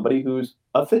to somebody who's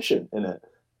efficient in it,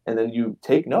 and then you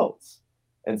take notes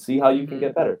and see how you can Mhm.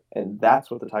 get better. And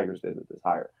that's what the Tigers did with this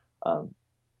hire. Um,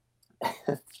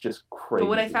 it's just But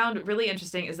what I crazy. found really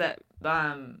interesting is that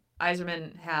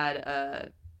Iserman had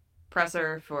a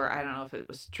presser for, I don't know if it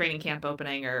was training camp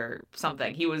opening or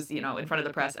something. He was, in front of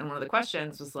the press, and one of the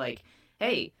questions was like,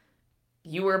 "Hey,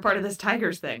 you were a part of this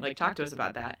Tigers thing. Like, talk to us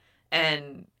about that."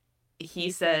 And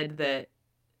he said that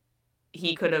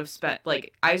he could have spent,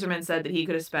 like, Iserman said that he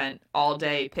could have spent all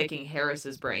day picking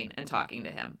Harris's brain and talking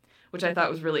to him, which I thought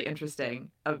was really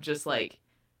interesting. Of just like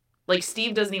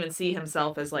Steve doesn't even see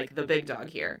himself as like the big dog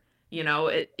here.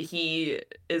 He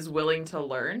is willing to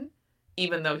learn,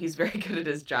 even though he's very good at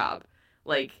his job.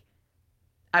 Like,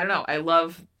 I don't know. I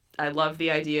love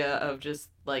the idea of just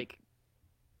like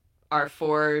our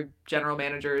four general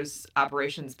managers,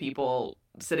 operations people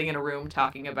sitting in a room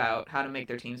talking about how to make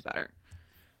their teams better.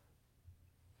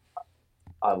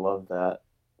 I love that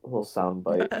little sound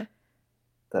bite.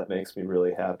 That makes me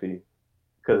really happy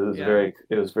because Yeah.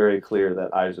 it was very clear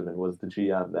that Eiserman was the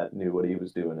GM that knew what he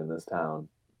was doing in this town,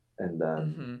 and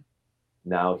then Mhm.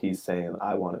 now he's saying,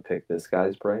 "I want to pick this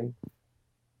guy's brain."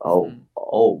 Oh,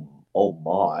 Mhm. oh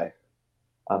my!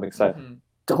 I'm excited. Mhm.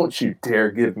 Don't you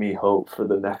dare give me hope for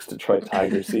the next Detroit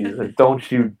Tiger season.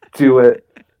 Don't you do it.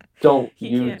 Don't He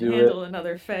you can't do it. handle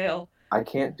another fail. I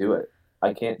can't do it.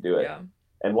 I can't do it. Yeah.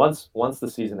 And once the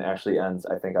season actually ends,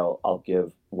 I think I'll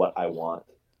give what I want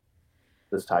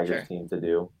this Tigers Sure. team to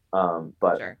do.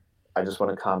 But Sure. I just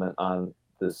want to comment on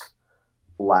this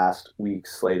last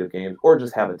week's slate of games, or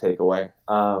just have a takeaway.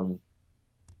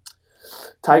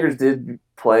 Tigers did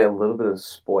play a little bit of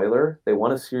spoiler. They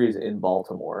won a series in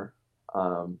Baltimore,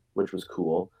 which was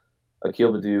cool.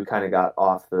 Akil Baddoo kind of got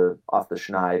off the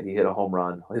schneid. He hit a home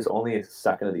run, his only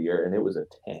second of the year, and it was a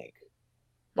tank,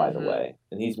 by the Mhm. way.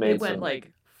 And he's It made went some.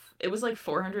 like it was like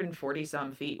 440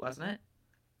 some feet, wasn't it?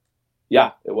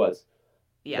 Yeah, it was.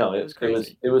 Yeah, No, it it was it was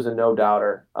crazy. it was a no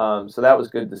doubter. So that was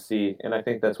good to see, and I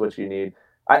think that's what you need.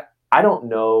 I don't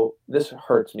know. This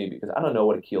hurts me because I don't know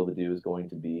what Akil Baddoo is going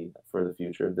to be for the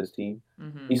future of this team.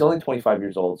 Mhm. He's only 25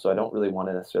 years old, so I don't really want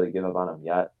to necessarily give up on him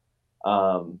yet.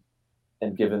 Um,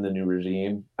 and given the new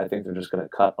regime, I think they're just going to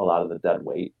cut a lot of the dead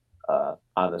weight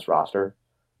on this roster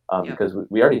Yep. because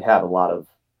we already have a lot of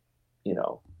you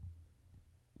know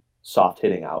soft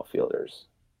hitting outfielders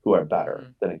who are better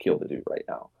Mhm. than Akil Baddoo right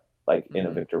now, like in a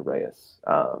Mhm. Victor Reyes,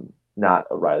 not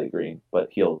a Riley Green, but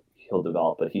he'll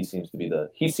develop. But he seems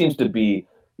to be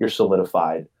your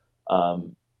solidified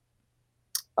um,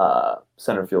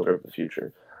 center fielder of the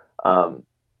future. Um,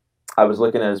 I was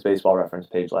looking at his baseball reference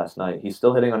page last night. He's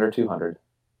still hitting under 200.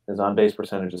 His on base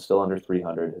percentage is still under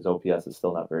 300. His OPS is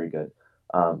still not very good.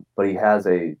 But he has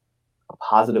a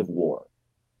positive WAR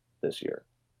this year,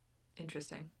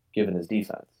 Interesting. given his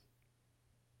defense.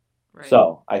 Right.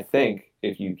 So I think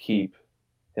if you keep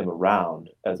him around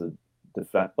as a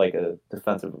like a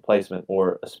defensive replacement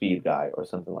or a speed guy or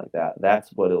something like that,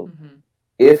 that's what it'll. Mhm.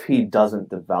 If he doesn't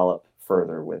develop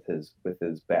further with his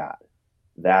bat,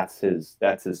 that's his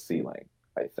ceiling.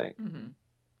 I think. Mhm.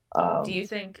 Do Um, you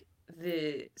think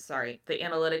the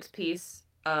analytics piece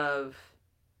of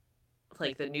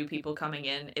like the new people coming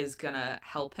in is going to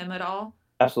help him at all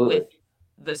absolutely, with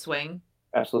the swing?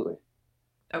 absolutely.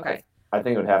 I, Okay. I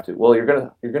think it would have to. Well, you're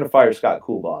gonna fire Scott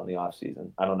Coolbaugh in the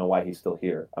offseason. I don't know why he's still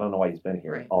here. I don't know why he's been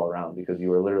here Right. all around because you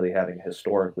were literally having a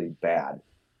historically bad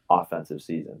offensive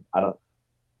season. I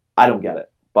don't get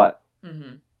it. But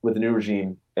Mhm. with the new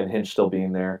regime and Hinch still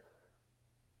being there,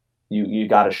 you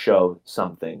got to show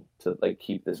something to like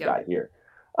keep this Yep. guy here.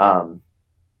 Yep. Um,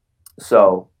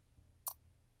 so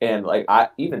And like I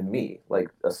even me, like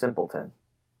a simpleton,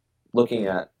 looking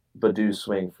at Badoo's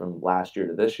swing from last year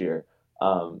to this year,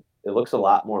 it looks a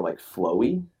lot more like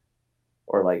flowy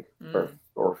or like Mm.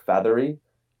 or feathery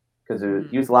because he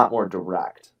Mhm. was a lot more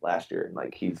direct last year. And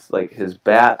like he's like his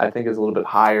bat, I think, is a little bit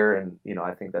higher, and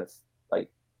I think that's like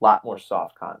a lot more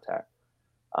soft contact.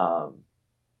 Um,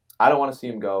 I don't want to see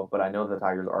him go, but I know the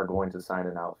Tigers are going to sign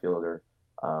an outfielder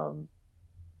um,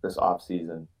 this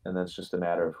offseason, and then it's just a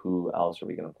matter of who else are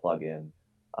we going to plug in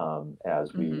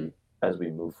as Mhm. we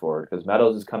move forward. Because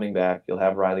Meadows is coming back, you'll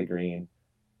have Riley Green,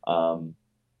 um,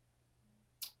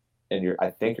 and I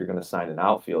think you're going to sign an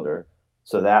outfielder.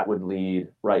 So that would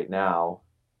lead right now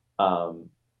um,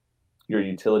 your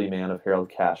utility man of Harold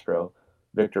Castro,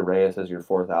 Victor Reyes as your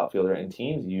fourth outfielder, and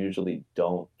teams usually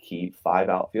don't keep five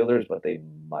outfielders, but they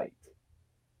might.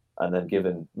 And then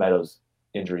given Meadows'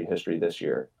 injury history this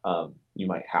year, you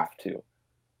might have to.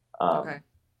 Um, Okay.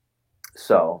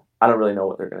 so I don't really know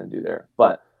what they're going to do there.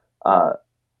 But uh,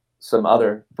 some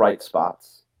other bright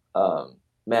spots.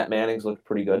 Matt Manning's looked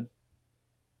pretty good.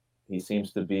 He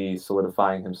seems to be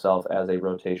solidifying himself as a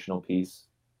rotational piece,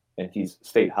 and he's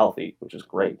stayed healthy, which is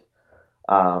great.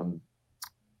 Um,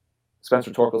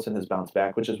 Spencer Torkelson has bounced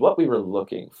back, which is what we were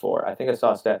looking for. I think I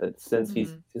saw a stat that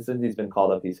Mhm. since he's been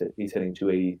called up, he's hitting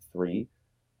 283,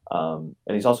 and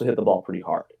he's also hit the ball pretty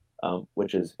hard,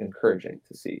 which is encouraging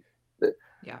to see.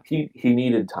 Yeah. He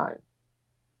needed time.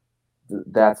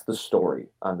 That's the story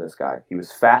on this guy. He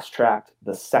was fast tracked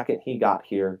the second he got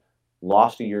here,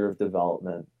 lost a year of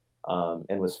development,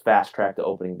 and was fast tracked to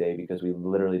opening day because we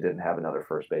literally didn't have another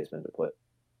first baseman to put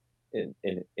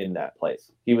in that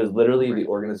place. He was literally the Right.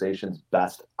 organization's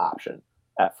best option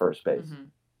at first base, Mhm.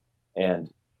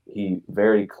 and he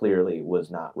very clearly was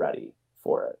not ready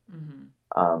for it. Mhm.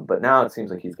 But now it seems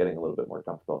like he's getting a little bit more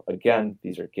comfortable. Again,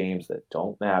 these are games that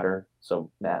don't matter. So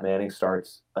Matt Manning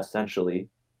starts essentially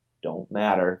don't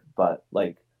matter, but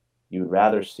like you'd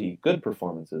rather see good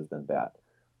performances than bad.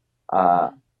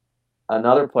 Uh, Mhm.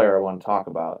 Another player I want to talk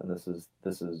about, and this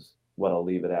is what I'll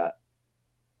leave it at.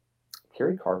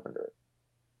 Kerry Carpenter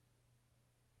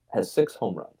has 6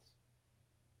 home runs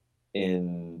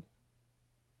in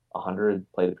 100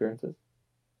 plate appearances.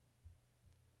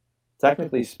 Hmm.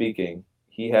 Technically speaking,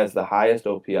 he has the highest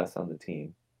OPS on the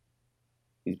team.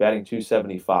 He's batting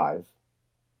 275,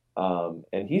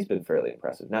 and he's been fairly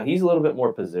impressive. Now he's a little bit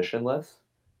more positionless,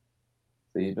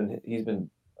 so he's been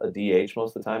a DH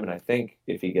most of the time, and I think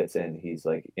if he gets in, he's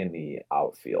like in the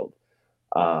outfield,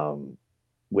 um,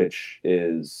 which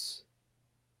is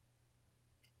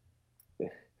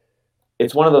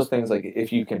it's one of those things like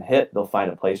if you can hit, they'll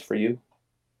find a place for you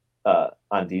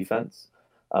on defense.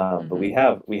 But we Mhm.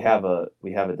 have we have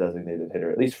a designated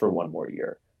hitter at least for one more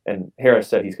year. And Harris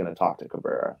said he's going to talk to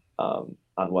Cabrera on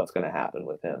what's going to happen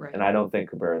with him. And Right. I don't think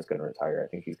Cabrera is going to retire. I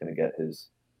think he's going to get his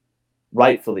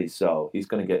rightfully so. He's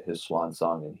going to get his swan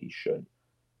song, and he should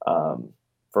um,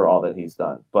 for all that he's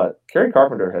done. But Kerry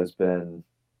Carpenter has been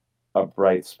a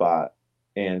bright spot,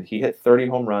 and he hit 30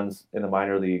 home runs in the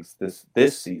minor leagues this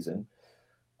season.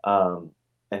 Um,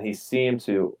 and he seemed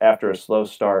to, after a slow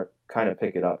start, kind of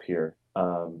pick it up here.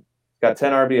 Got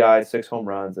 10 RBI, 6 home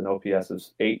runs, and OPS of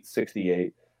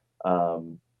 868.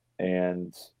 Um,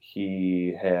 and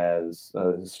he has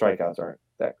his strikeouts aren't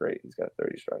that great. He's got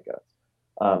 30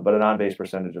 strikeouts, but an on base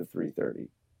percentage of 330.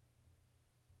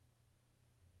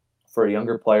 For a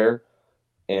younger player,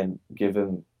 and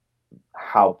given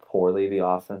how poorly the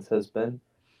offense has been,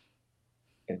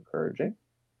 encouraging.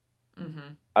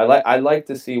 Mhm. I like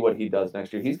to see what he does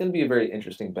next year. He's going to be a very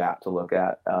interesting bat to look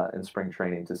at in spring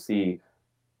training to see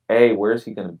where's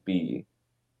he going to be?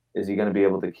 Is he going to be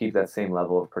able to keep that same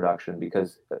level of production?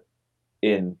 Because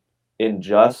in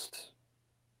just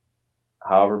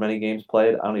however many games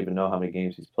played, I don't even know how many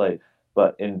games he's played,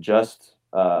 but in just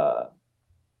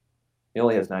he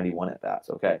only has 91 at bats.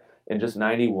 Okay, in just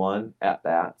 91 at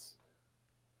bats,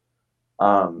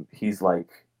 he's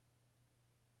like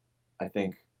I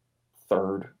think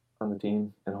third on the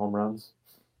team in home runs.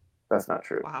 That's not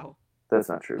true. Wow. That's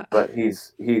not true. But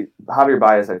Javier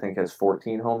Baez I think has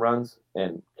 14 home runs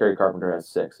and Kerry Carpenter has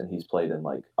 6 and he's played in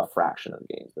like a fraction of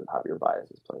the games that Javier Baez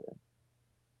has played in.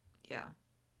 Yeah.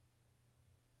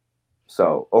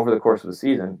 So over the course of the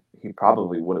season, he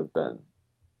probably would have been.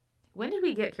 When did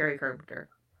we get Kerry Carpenter?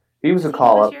 He was Is a he new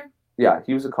call this up. year? Yeah,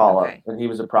 he was a call up Okay. and he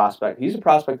was a prospect. He's a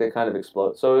prospect that kind of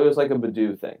exploded. So it was like a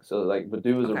Badu thing. So like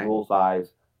Badu is a Okay. Rule 5.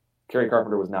 Kerry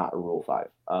Carpenter was not a Rule 5.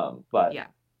 But Yeah.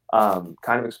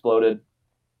 kind of exploded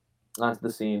onto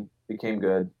the scene, became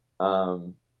good.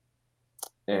 Um,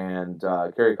 and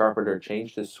Gary Carpenter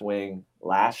changed his swing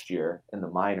last year in the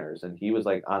minors, and he was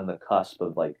like on the cusp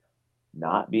of like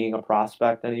not being a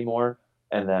prospect anymore,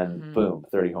 and then Mhm. boom,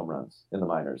 30 home runs in the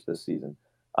minors this season.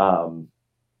 Um,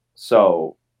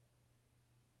 so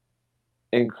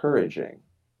encouraging,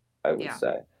 I would Yeah,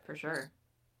 say. for sure.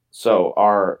 So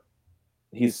our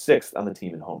he's sixth on the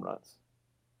team in home runs.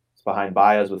 It's behind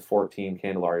Baez with 14,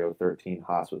 Candelario with 13,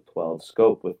 Haas with 12,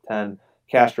 Scope with 10,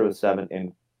 Castro with 7,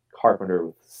 and Carpenter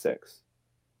with 6.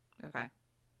 Okay.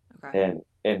 Okay.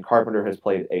 And Carpenter has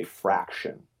played a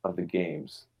fraction of the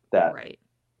games that Right.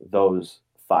 those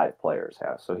 5 players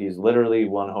have. So he's literally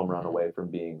one home run Mhm. away from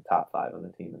being top 5 on the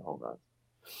team in home runs.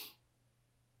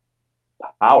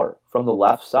 Power from the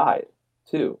left side,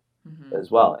 too, Mhm. as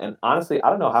well. And honestly, I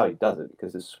don't know how he does it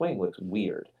because his swing looks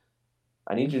weird.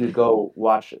 I need you to go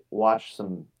watch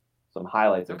some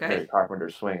highlights of Okay. Kerry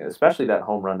Carpenter's swing, especially that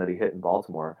home run that he hit in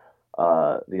Baltimore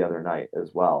the other night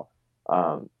as well.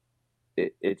 Um,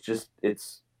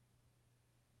 it's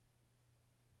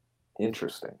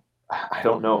interesting. I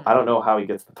Mhm. don't know how he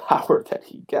gets the power that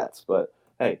he gets, but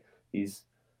hey, he's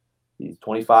he's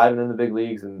 25 and in the big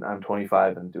leagues, and I'm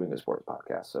 25 and doing a sports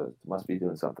podcast, so it must be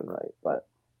doing something right. But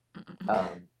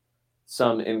um,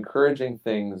 some encouraging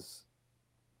things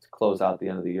to close out the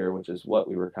end of the year, which is what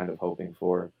we were kind of hoping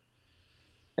for.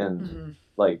 And Mhm.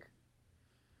 like,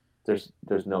 there's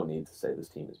no need to say this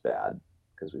team is bad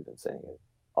because we've been saying it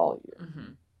all year,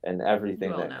 Mhm. and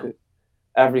Well, no.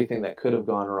 everything that could have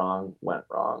gone wrong went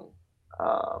wrong.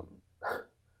 Um,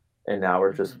 and now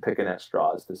we're just Mhm. picking at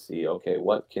straws to see, okay,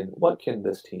 what can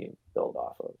this team build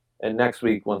off of? And next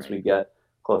week, once Right. we get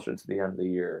closer to the end of the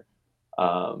year,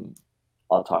 um,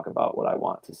 I'll talk about what I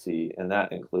want to see, and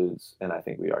that includes, and I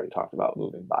think we already talked about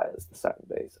moving Baez to second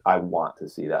base. I want to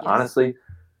see that. Yes. Honestly,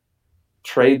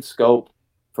 trade Scope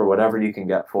for whatever you can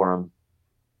get for him.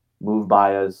 Move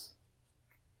Baez,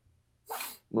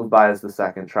 move Baez the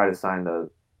second. Try to sign a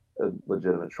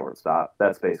legitimate shortstop.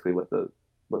 That's basically what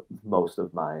most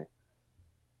of my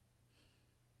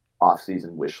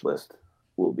off-season wish list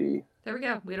will be. There we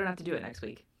go. We don't have to do it next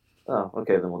week. Oh,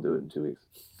 okay, then we'll do it in 2 weeks.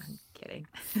 I'm kidding.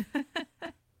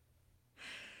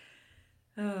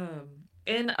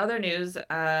 In other news,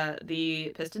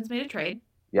 the Pistons made a trade.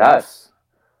 Yes.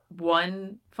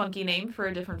 One funky name for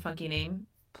a different funky name.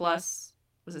 Plus,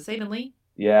 was it Saban Lee?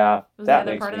 Yeah, Was the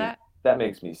other part of that? that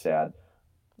makes me sad.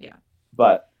 Yeah.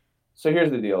 But so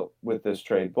here's the deal with this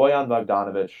trade: Boyan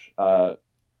Bogdanovic, Mm-hmm.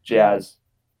 Jazz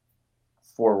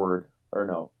forward, or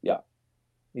no, yeah,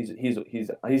 he's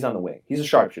on the wing. He's a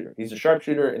sharpshooter. He's a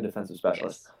sharpshooter and defensive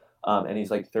specialist, Yes. and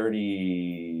he's like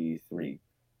 33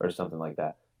 or something like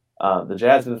that. The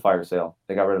Jazz did the fire sale.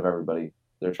 They got rid of everybody.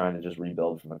 They're trying to just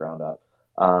rebuild from the ground up.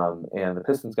 And the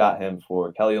Pistons got him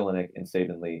for Kelly Olynyk and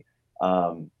Saban Lee.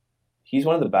 Um, he's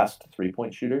one of the best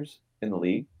 3-point shooters in the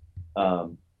league,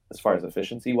 um, as far as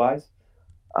efficiency wise.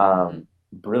 Mm-hmm.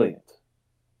 Brilliant,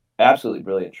 absolutely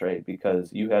brilliant trade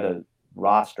because you had a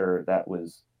roster that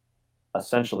was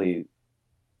essentially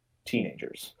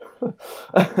teenagers.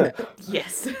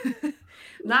 Yes.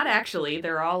 Not actually.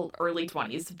 They're all early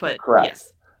 20s, but Correct.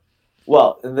 yes.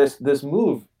 Well, this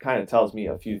move kind of tells me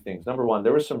a few things. Number one,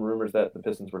 there were some rumors that the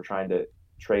Pistons were trying to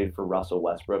trade for Russell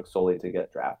Westbrook solely to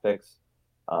get draft picks.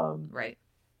 Um, Right.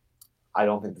 I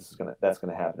don't think that's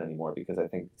gonna happen anymore because I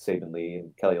think Saban Lee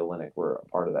and Kelly Olynyk were a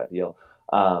part of that deal.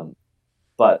 Um,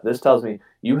 but this tells me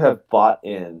you have bought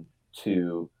in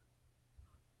to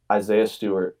Isaiah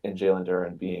Stewart and Jalen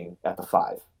Duren being at the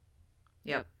 5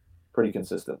 Yep. pretty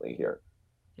consistently here.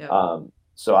 Yep.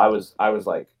 So I was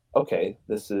like, okay,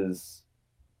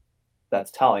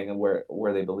 that's telling and where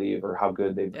they believe or how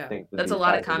good they Yeah. think that That's a these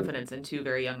lot of guys will be confidence in two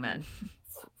very young men.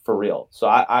 for real. So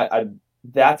I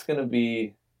that's gonna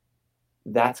be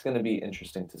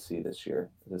interesting to see this year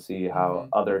to see how Mm-hmm.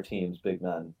 other teams, big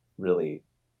men, really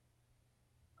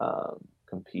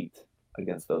compete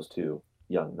against those two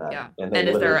young men, Yeah. and they And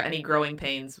if there are literally any growing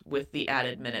pains with the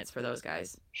added minutes for those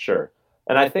guys. sure.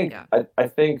 And Yeah. I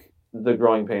think the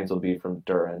growing pains will be from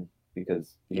Duran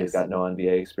because he has Yes. got no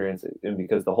NBA experience, and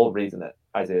because the whole reason that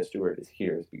Isaiah Stewart is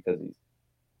here is because he's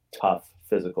tough,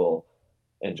 physical,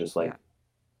 and just like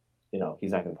Yeah.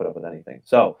 he's not going to put up with anything.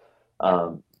 So Yeah.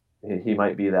 um, he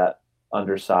might be that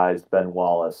undersized Ben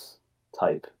Wallace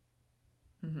type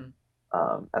Mm-hmm.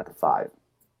 at the 5,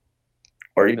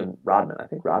 or even Rodman. I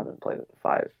think Rodman played at the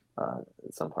 5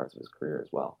 in some parts of his career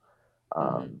as well.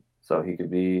 Mm-hmm. So he could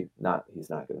be not. He's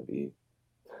not going to be.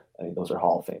 I mean, those are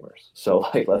Hall of Famers. So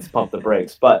like, let's pump the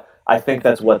brakes. But I think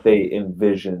that's what they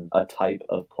envision a type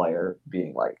of player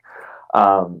being like.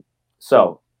 Um,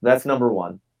 so that's number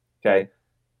one. Okay.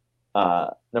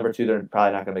 Number two, they're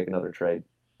probably not going to make another trade.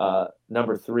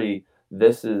 Number three,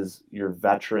 this is your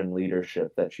veteran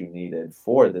leadership that you needed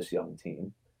for this young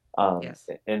team. Yes.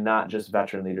 And not just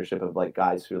veteran leadership of like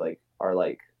guys who like are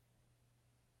like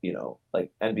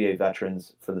like NBA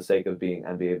veterans for the sake of being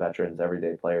NBA veterans,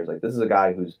 everyday players. Like this is a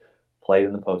guy who's played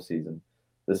in the postseason.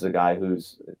 This is a guy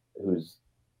who's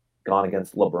gone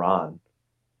against LeBron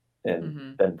and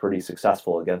Mm-hmm. been pretty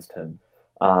successful against him.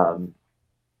 Um,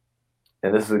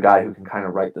 and this is a guy who can kind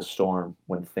of right the storm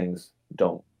when things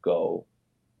don't go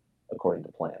according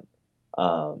to plan.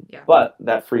 Yeah. But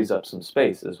that frees up some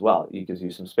space as well. It gives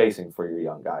you some spacing for your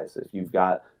young guys. If you've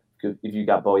got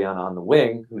Bojan on the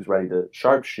wing who's ready to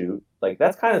sharpshoot, like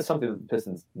that's kind of something that the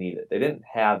Pistons needed. They didn't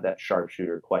have that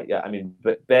sharpshooter quite yet. I mean,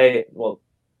 but Bay. Well,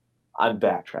 I'm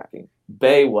backtracking.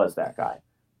 Bay was that Mm-hmm. guy,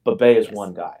 but Bay is Yes.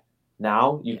 one guy.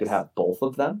 Now you could Yes. have both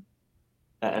of them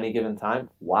at Yeah. any given time.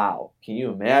 Wow, can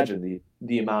you imagine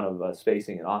the amount of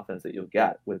spacing and offense that you'll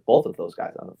get with both of those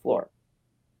guys on the floor?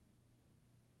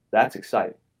 That's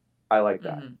exciting. I like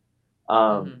that. Mm-hmm.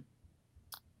 Um, Mm-hmm.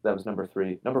 that was number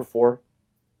 3. Number 4,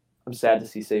 I'm sad to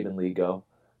see Saban Lee go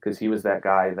because he was that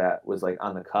guy that was like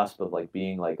on the cusp of like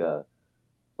being like a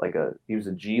he was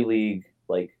a G League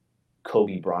like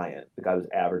Kobe Bryant. The guy was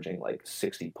averaging like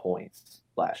 60 points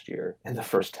last year in the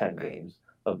first 10 Right. games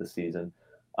of the season.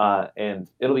 And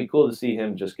it'll be cool to see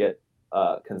him just get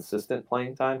consistent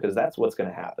playing time because that's what's going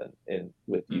to happen in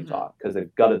with Mm-hmm. Utah because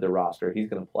they've gutted the roster. He's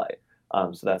going to play,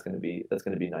 so that's going to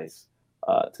be nice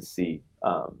to see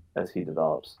as he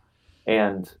develops.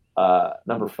 And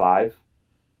number 5,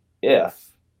 if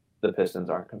the Pistons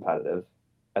aren't competitive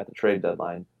at the trade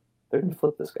deadline, they're going to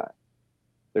flip this guy.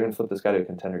 They're going to flip this guy to a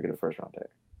contender, get a first round pick.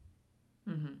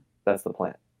 Mm-hmm. That's the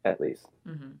plan, at least.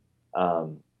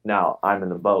 Mm-hmm. Now, I'm in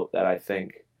the boat that I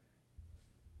think,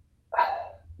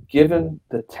 given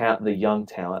the young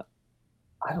talent,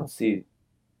 I don't see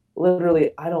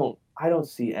literally. I don't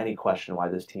see any question why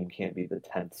this team can't be the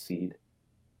 10th seed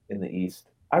in the East.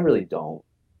 I really don't.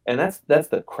 And that's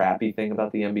the crappy thing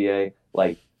about the NBA.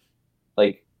 Like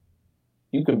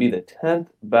you can be the 10th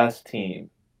best team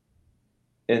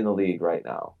in the league right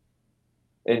now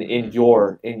in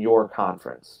Mm-hmm. your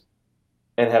conference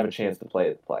and have a chance to play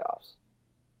at the playoffs.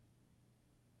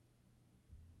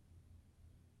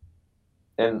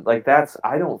 And like that's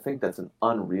I don't think that's an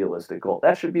unrealistic goal.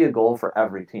 That should be a goal for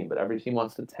every team, but every team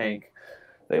wants to tank.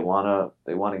 They want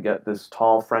to get this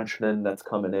tall Frenchman that's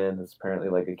coming in. That's apparently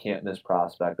like a can't miss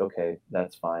prospect. Okay,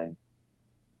 that's fine.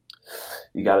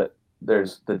 You got it.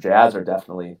 There's the Jazz are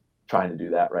definitely trying to do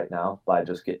that right now by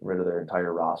just getting rid of their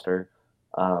entire roster.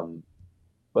 Um,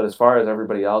 but as far as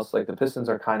everybody else, like the Pistons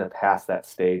are kind of past that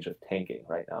stage of tanking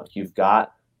right now. You've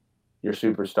got your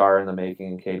superstar in the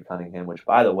making, Cade Cunningham, which,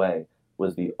 by the way,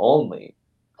 was the only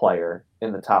player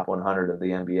in the top 100 of the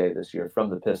NBA this year from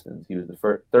the Pistons. He was the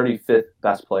 35th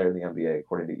best player in the NBA,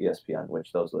 according to ESPN,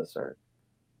 which those lists are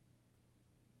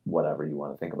whatever you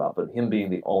want to think about. But him being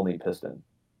the only Piston,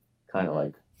 kind of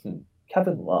Mm-hmm. like,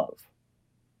 Kevin Love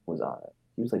was on it.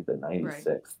 He was like the Right.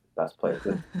 96th best player.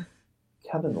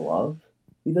 Kevin Love?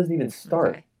 He doesn't even start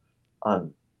Okay.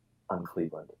 on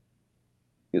Cleveland.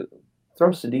 Throw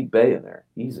Sadiq Bey in there.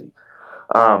 Easy.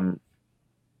 Um,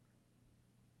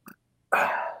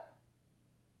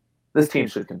 this team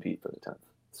should compete for the 10th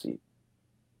seed.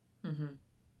 Mm-hmm.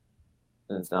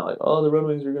 And it's not like, oh, the Red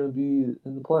Wings are going to be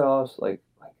in the playoffs. Like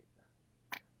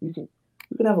you can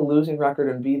you can have a losing record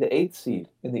and be the 8th seed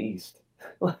in the East.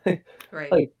 like,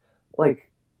 Right. like like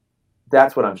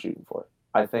that's what I'm shooting for.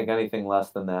 I think anything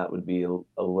less than that would be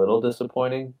a little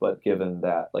disappointing, but given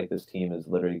that like this team is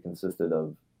literally consisted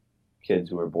of kids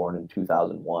who were born in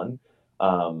 2001,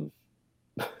 um,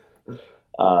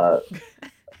 uh,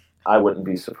 I wouldn't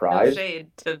be No surprised. shade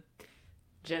to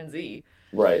Gen Z.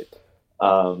 Right.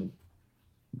 Um,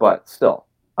 but still,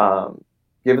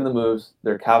 given the moves,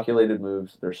 they're calculated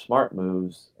moves, they're smart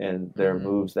moves, and they're Mm-hmm.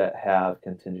 moves that have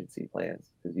contingency plans.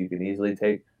 Because you can easily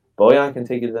take Bojan can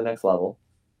take you to the next level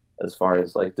as far Yeah.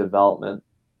 as like development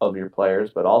of your players,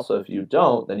 but also if you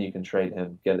don't, then you can trade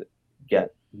him,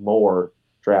 get more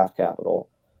draft capital.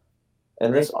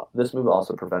 And this Right. this move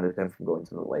also prevented him from going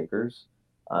to the Lakers,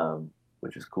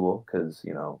 which is cool because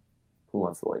who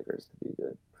wants the Lakers to be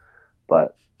good?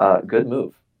 But good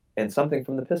move and something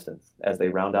from the Pistons as they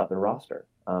round out their roster.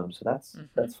 So Mm-hmm.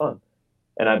 that's fun.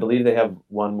 And I believe they have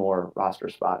one more roster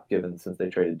spot given since they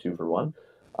traded 2 for 1.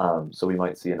 So we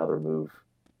might see another move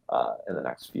in the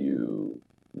next few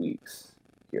weeks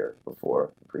here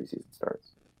before the preseason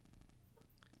starts.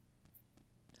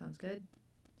 Sounds good.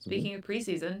 Hmm. Speaking of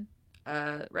preseason,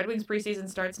 Red Wings preseason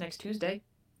starts next Tuesday.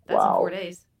 That's in four Wow.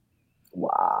 days.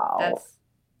 Wow. That's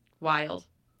wild.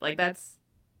 Like that's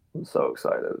I'm so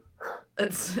excited.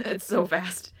 it's so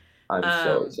fast. I'm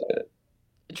so Um, excited.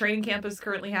 Training camp is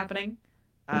currently happening.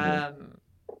 Hmm. Um,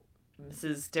 this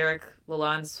is Derek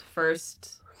Lalonde's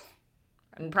first,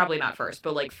 and probably not first,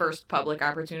 but like first public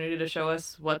opportunity to show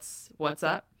us what's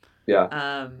up. Yeah.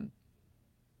 Um,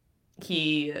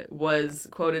 he was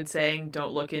quoted saying,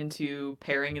 "Don't look into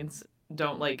pairing and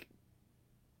don't like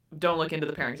don't look into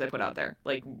the pairings I put out there.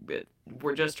 Like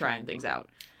we're just trying things out."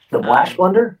 The Blash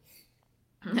Um, Blender?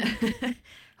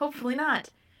 hopefully not.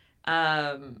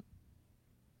 Um,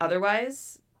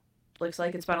 otherwise, looks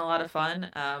like it's been a lot of fun.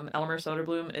 Elmer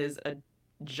Soderblom is a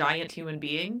giant human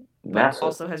being, but Massive.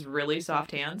 also has really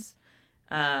soft hands,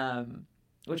 um,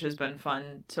 which has been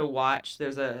fun to watch.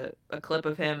 There's a clip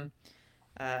of him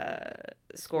uh,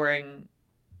 scoring,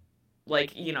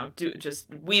 like, just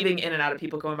weaving in and out of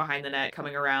people going behind the net,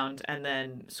 coming around, and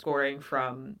then scoring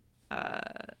uh,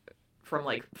 from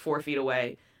like 4 feet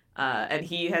away. And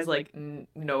he has like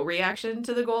no reaction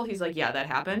to the goal. He's like, "Yeah, that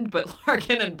happened." But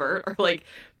Larkin and Bert are like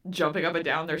jumping up and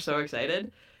down. They're so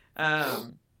excited.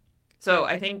 Um, so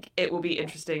I think it will be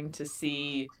interesting to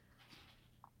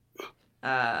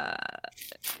uh,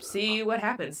 see what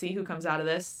happens. See who comes out of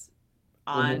this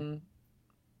Hmm. on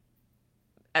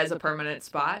as a permanent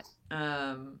spot.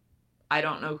 I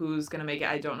don't know who's gonna make it.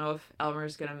 I don't know if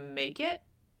Elmer's gonna make it,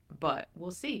 but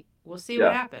we'll see. We'll see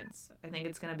what Yeah. happens. I think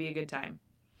it's gonna be a good time.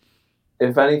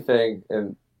 If anything,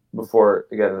 and before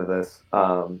I get into this,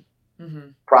 Mm-hmm.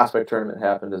 prospect tournament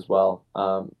happened as well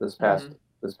Mm-hmm.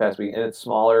 this past week, and it's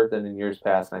smaller than in years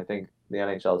past. And I think the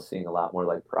NHL is seeing a lot more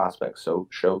like prospect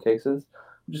showcases,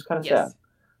 which is kind of sad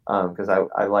Yes. because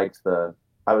I liked the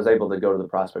I was able to go to the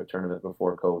prospect tournament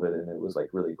before COVID, and it was like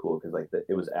really cool because like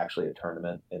it was actually a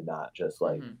tournament and not just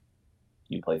like Mm-hmm.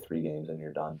 you play 3 games and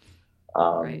you're done.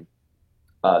 Right.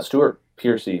 Um, Stuart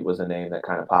Piercy was a name that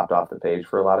kind of popped off the page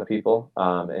for a lot of people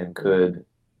and Mm-hmm. could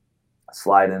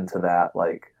slide into that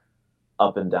like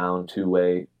up and down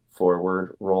two-way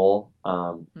forward role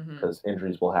Mm-hmm. because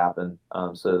injuries will happen.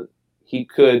 So he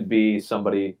could be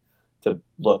somebody to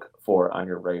look for on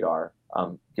your radar,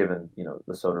 given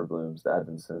the Soderblooms, the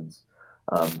Edvinsons,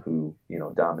 who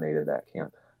dominated that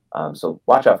camp. So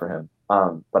watch out for him.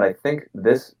 But I think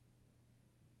this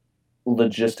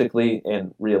logistically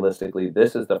and realistically,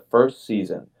 this is the first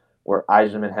season where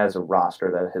Eisenman has a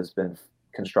roster that has been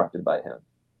constructed by him.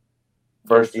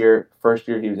 Yes. First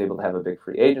year he was able to have a big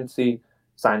free agency,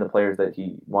 sign the players that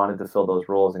he wanted to fill those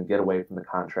roles, and get away from the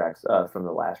contracts from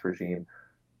the last regime.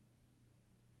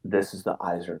 This is the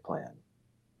Iser plan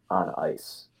on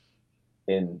ice,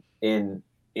 in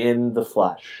in the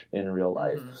flesh, in real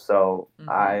life. Mm-hmm. So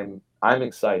Mm-hmm. I'm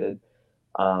excited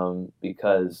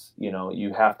because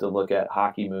you have to look at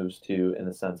hockey moves too in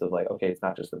the sense of like, okay, it's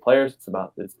not just the players,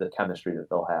 it's the chemistry that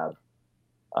they'll have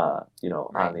on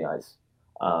Right. the ice.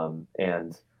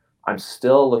 And I'm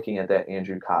still looking at that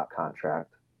Andrew Kopp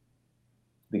contract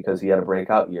because he had a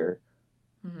breakout year.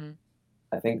 Mm-hmm.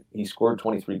 I think he scored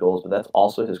 23 goals, but that's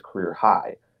also his career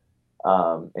high.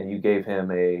 And you gave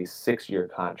him a 6-year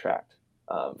contract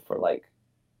for like,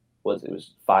 it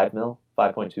was 5 mil,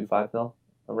 5.25 mil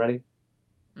already.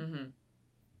 Mm-hmm.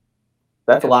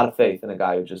 That's a Yep. lot of faith in a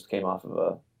guy who just came off of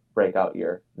a breakout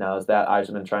year. Now, is that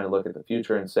Eisenman trying to look at the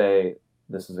future and say,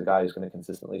 this is a guy who's going to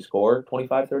consistently score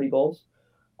 25, 30 goals?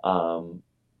 Um,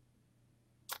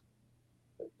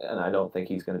 and I don't think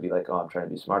he's going to be like, oh, I'm trying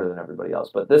to be smarter than everybody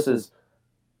else. But this is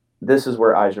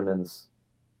where Eiserman's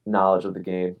knowledge of the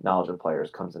game, knowledge of players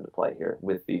comes into play here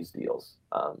with these deals.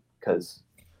 Because,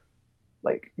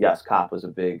 like, yes, Kopp was a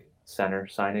big center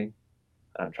signing.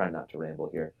 I'm trying not to ramble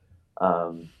here.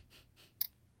 Um,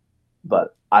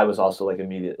 but I was also like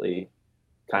immediately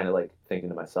kind of like thinking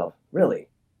to myself, really,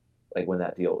 like when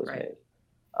that deal was Right. made.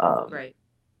 Um, Right.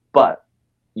 but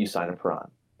you sign a Perron,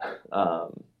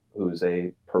 who's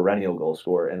a perennial goal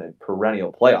scorer and a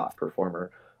perennial playoff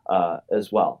performer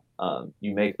as well.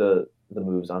 You make the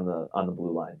moves on the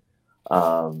blue line.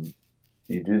 Um,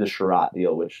 you do the Sherratt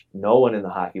deal, which no one in the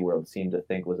hockey world seemed to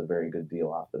think was a very good deal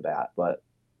off the bat, but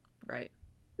Right.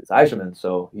 it's Eiserman,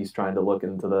 so he's trying to look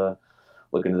into the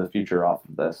future off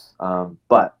of this.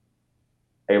 But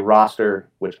a roster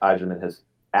which Eiserman has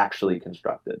actually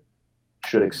constructed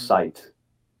should Mm-hmm. excite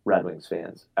Red Wings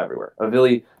fans everywhere.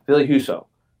 Ville Husso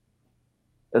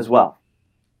as well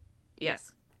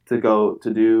Yes. to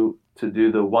do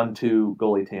the 1-2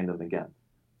 goalie tandem again.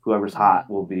 Whoever's Mm-hmm. hot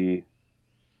will be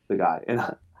the guy, and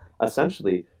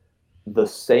essentially the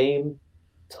same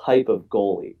type of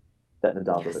goalie that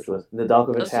Nedeljkovic Yes. was.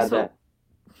 Nedeljkovic Let's just had hope that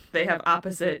they have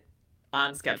opposite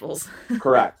on schedules.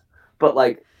 correct, but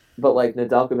like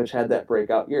Nedeljkovic had that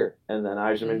breakout year, and then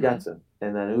Eiserman Mm-hmm. gets him,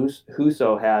 and then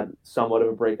Huso had somewhat of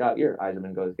a breakout year.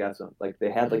 Eiserman goes gets him. Like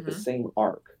they had like the Mm-hmm. same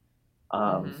arc.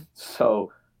 Mm-hmm.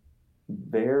 So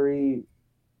very,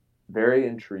 very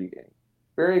intriguing,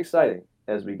 very exciting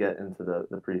as we get into the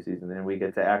preseason and we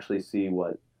get to actually see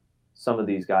what some of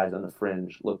these guys on the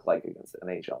fringe look like against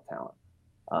NHL talent.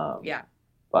 Um, Yeah, for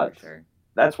but sure.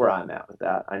 that's where I'm at with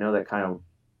that. I know that kind of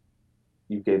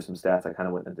you gave some stats. I kind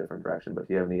of went in a different direction, but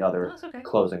do you have any No, other it's okay.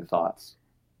 closing thoughts?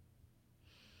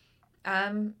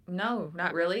 No,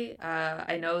 not really.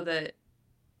 I know that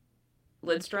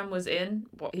Lidstrom was in.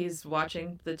 He's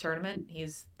watching the tournament.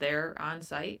 He's there on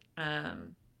site,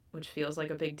 which feels like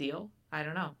a big deal. I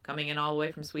don't know, coming in all the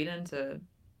way from Sweden to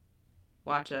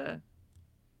watch a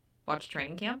watch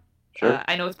training camp. Sure.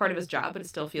 I know it's part of his job, but it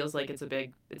still feels like it's a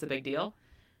big deal.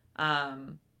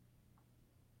 Um,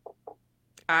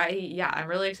 I'm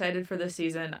really excited for this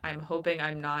season. I'm hoping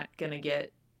I'm not gonna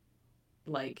get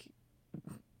like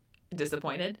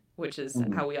disappointed, which is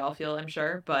Mhm. how we all feel, I'm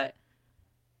sure. But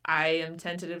I am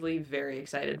tentatively very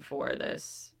excited for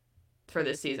this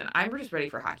season. I'm just ready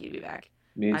for hockey to be back.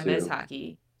 Me I miss too.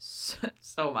 hockey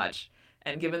so much,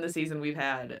 and given the season we've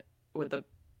had with the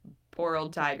poor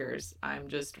old Tigers, I'm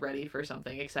just ready for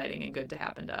something exciting and good to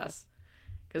happen to us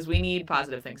because we need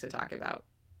positive things to talk about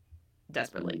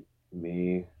desperately.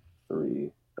 Me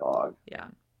three dog. Yeah,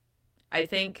 I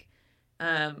think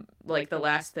like the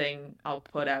last thing I'll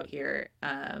put out here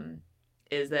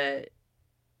is that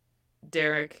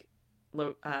Derek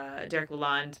Derek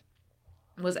Lalonde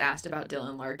was asked about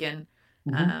Dylan Larkin.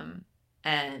 Hmm. Um,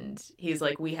 and he's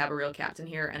like, we have a real captain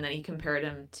here. And then he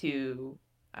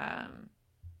um,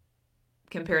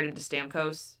 compared him to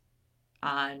Stamkos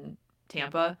on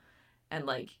Tampa. And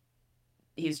like,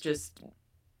 he's just,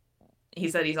 he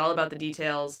said he's all about the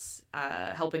details,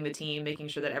 helping the team, making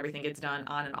sure that everything gets done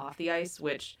on and off the ice,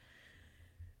 which,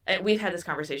 and we've had this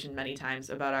conversation many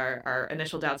times about our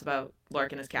initial doubts about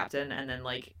Larkin as captain. And then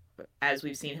like, as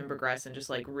we've seen him progress and just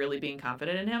like really being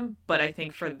confident in him. But I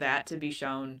think for that to be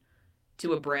shown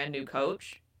to a brand new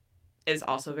coach is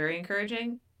also very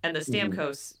encouraging. And the Hmm.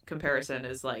 Stamkos comparison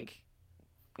is like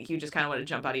you just kind of want to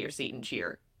jump out of your seat and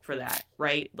cheer for that,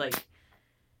 right? Like,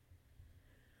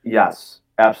 Yes,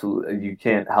 absolutely. You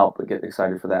can't help but get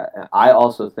excited for that. And I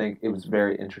also think it was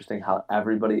very interesting how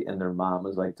everybody and their mom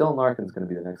was like, Dylan Larkin's going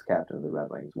to be the next captain of the Red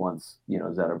Wings once,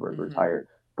 Zetterberg mm-hmm. retired.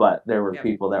 But there were Yep,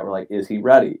 people that were like, is he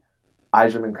ready?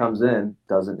 Eiserman right. comes in,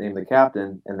 doesn't name the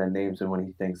captain, and then names him when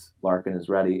he thinks Larkin is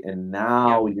ready. And Yep.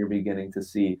 now you're beginning to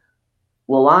see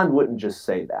Lalonde wouldn't just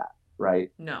say that,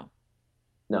 right? No.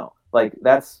 No. Like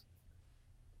that's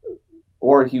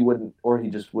or he wouldn't or he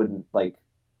just wouldn't like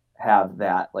have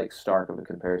that like stark of a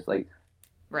comparison.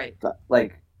 Right.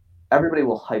 Like everybody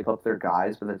will hype up their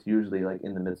guys, but that's usually like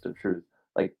in the midst of truth.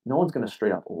 Like no one's gonna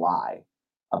straight up lie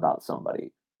about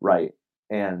somebody, right?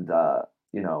 And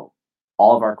you know,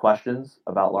 all of our questions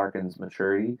about Larkin's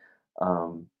maturity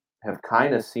um, have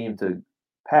kind of seemed to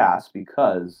pass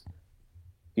because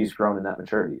he's grown in that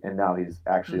maturity, and now he's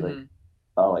actually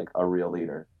Mm-hmm. like a real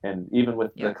leader. And even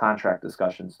with the Yep. contract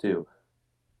discussions too,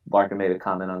 Larkin made a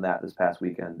comment on that this past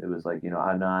weekend. It was like,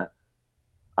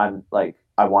 I'm like,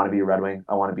 I want to be a Red Wing.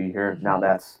 I want to be here. Now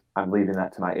Mm-hmm. I'm leaving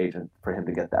that to my agent for him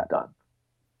to get that done.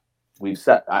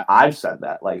 I've said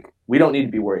that. Like, we don't need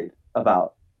to be worried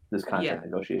about this Yeah. contract Where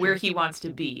negotiation. he wants to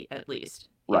be, at least.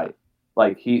 Yeah.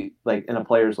 Right. And a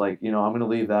player's like, I'm going to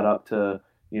leave that up to,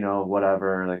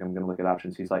 whatever. Like, I'm going to look at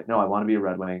options. He's like, no, I want to be a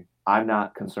Red Wing. I'm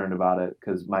not concerned about it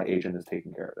because my agent is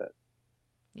taking care of it.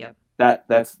 Yep.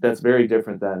 That's very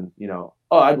different than, oh,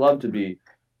 I'd love to be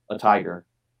a Tiger,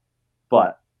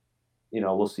 but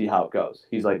we'll see how it goes.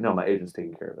 He's like, no, my agent's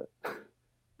taking care of it.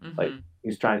 Like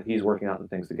Mm-hmm. he's working out the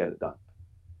things to get it done.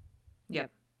 Yep.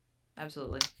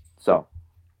 Absolutely. So,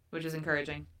 Which is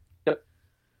encouraging. yep.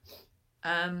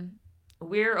 Um,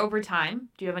 we're over time.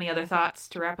 Do you have any other thoughts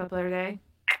to wrap up our day?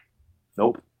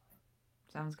 Nope.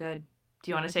 Sounds good. Do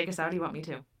you want to take us out? Or do you want me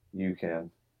to? You can.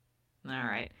 All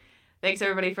right. Thanks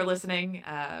everybody for listening.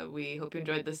 We hope you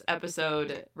enjoyed this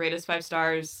episode. Rate us 5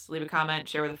 stars, leave a comment,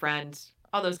 share with a friend,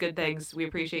 all those good things. We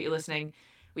appreciate you listening.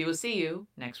 We will see you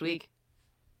next week.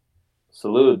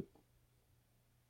 Salute.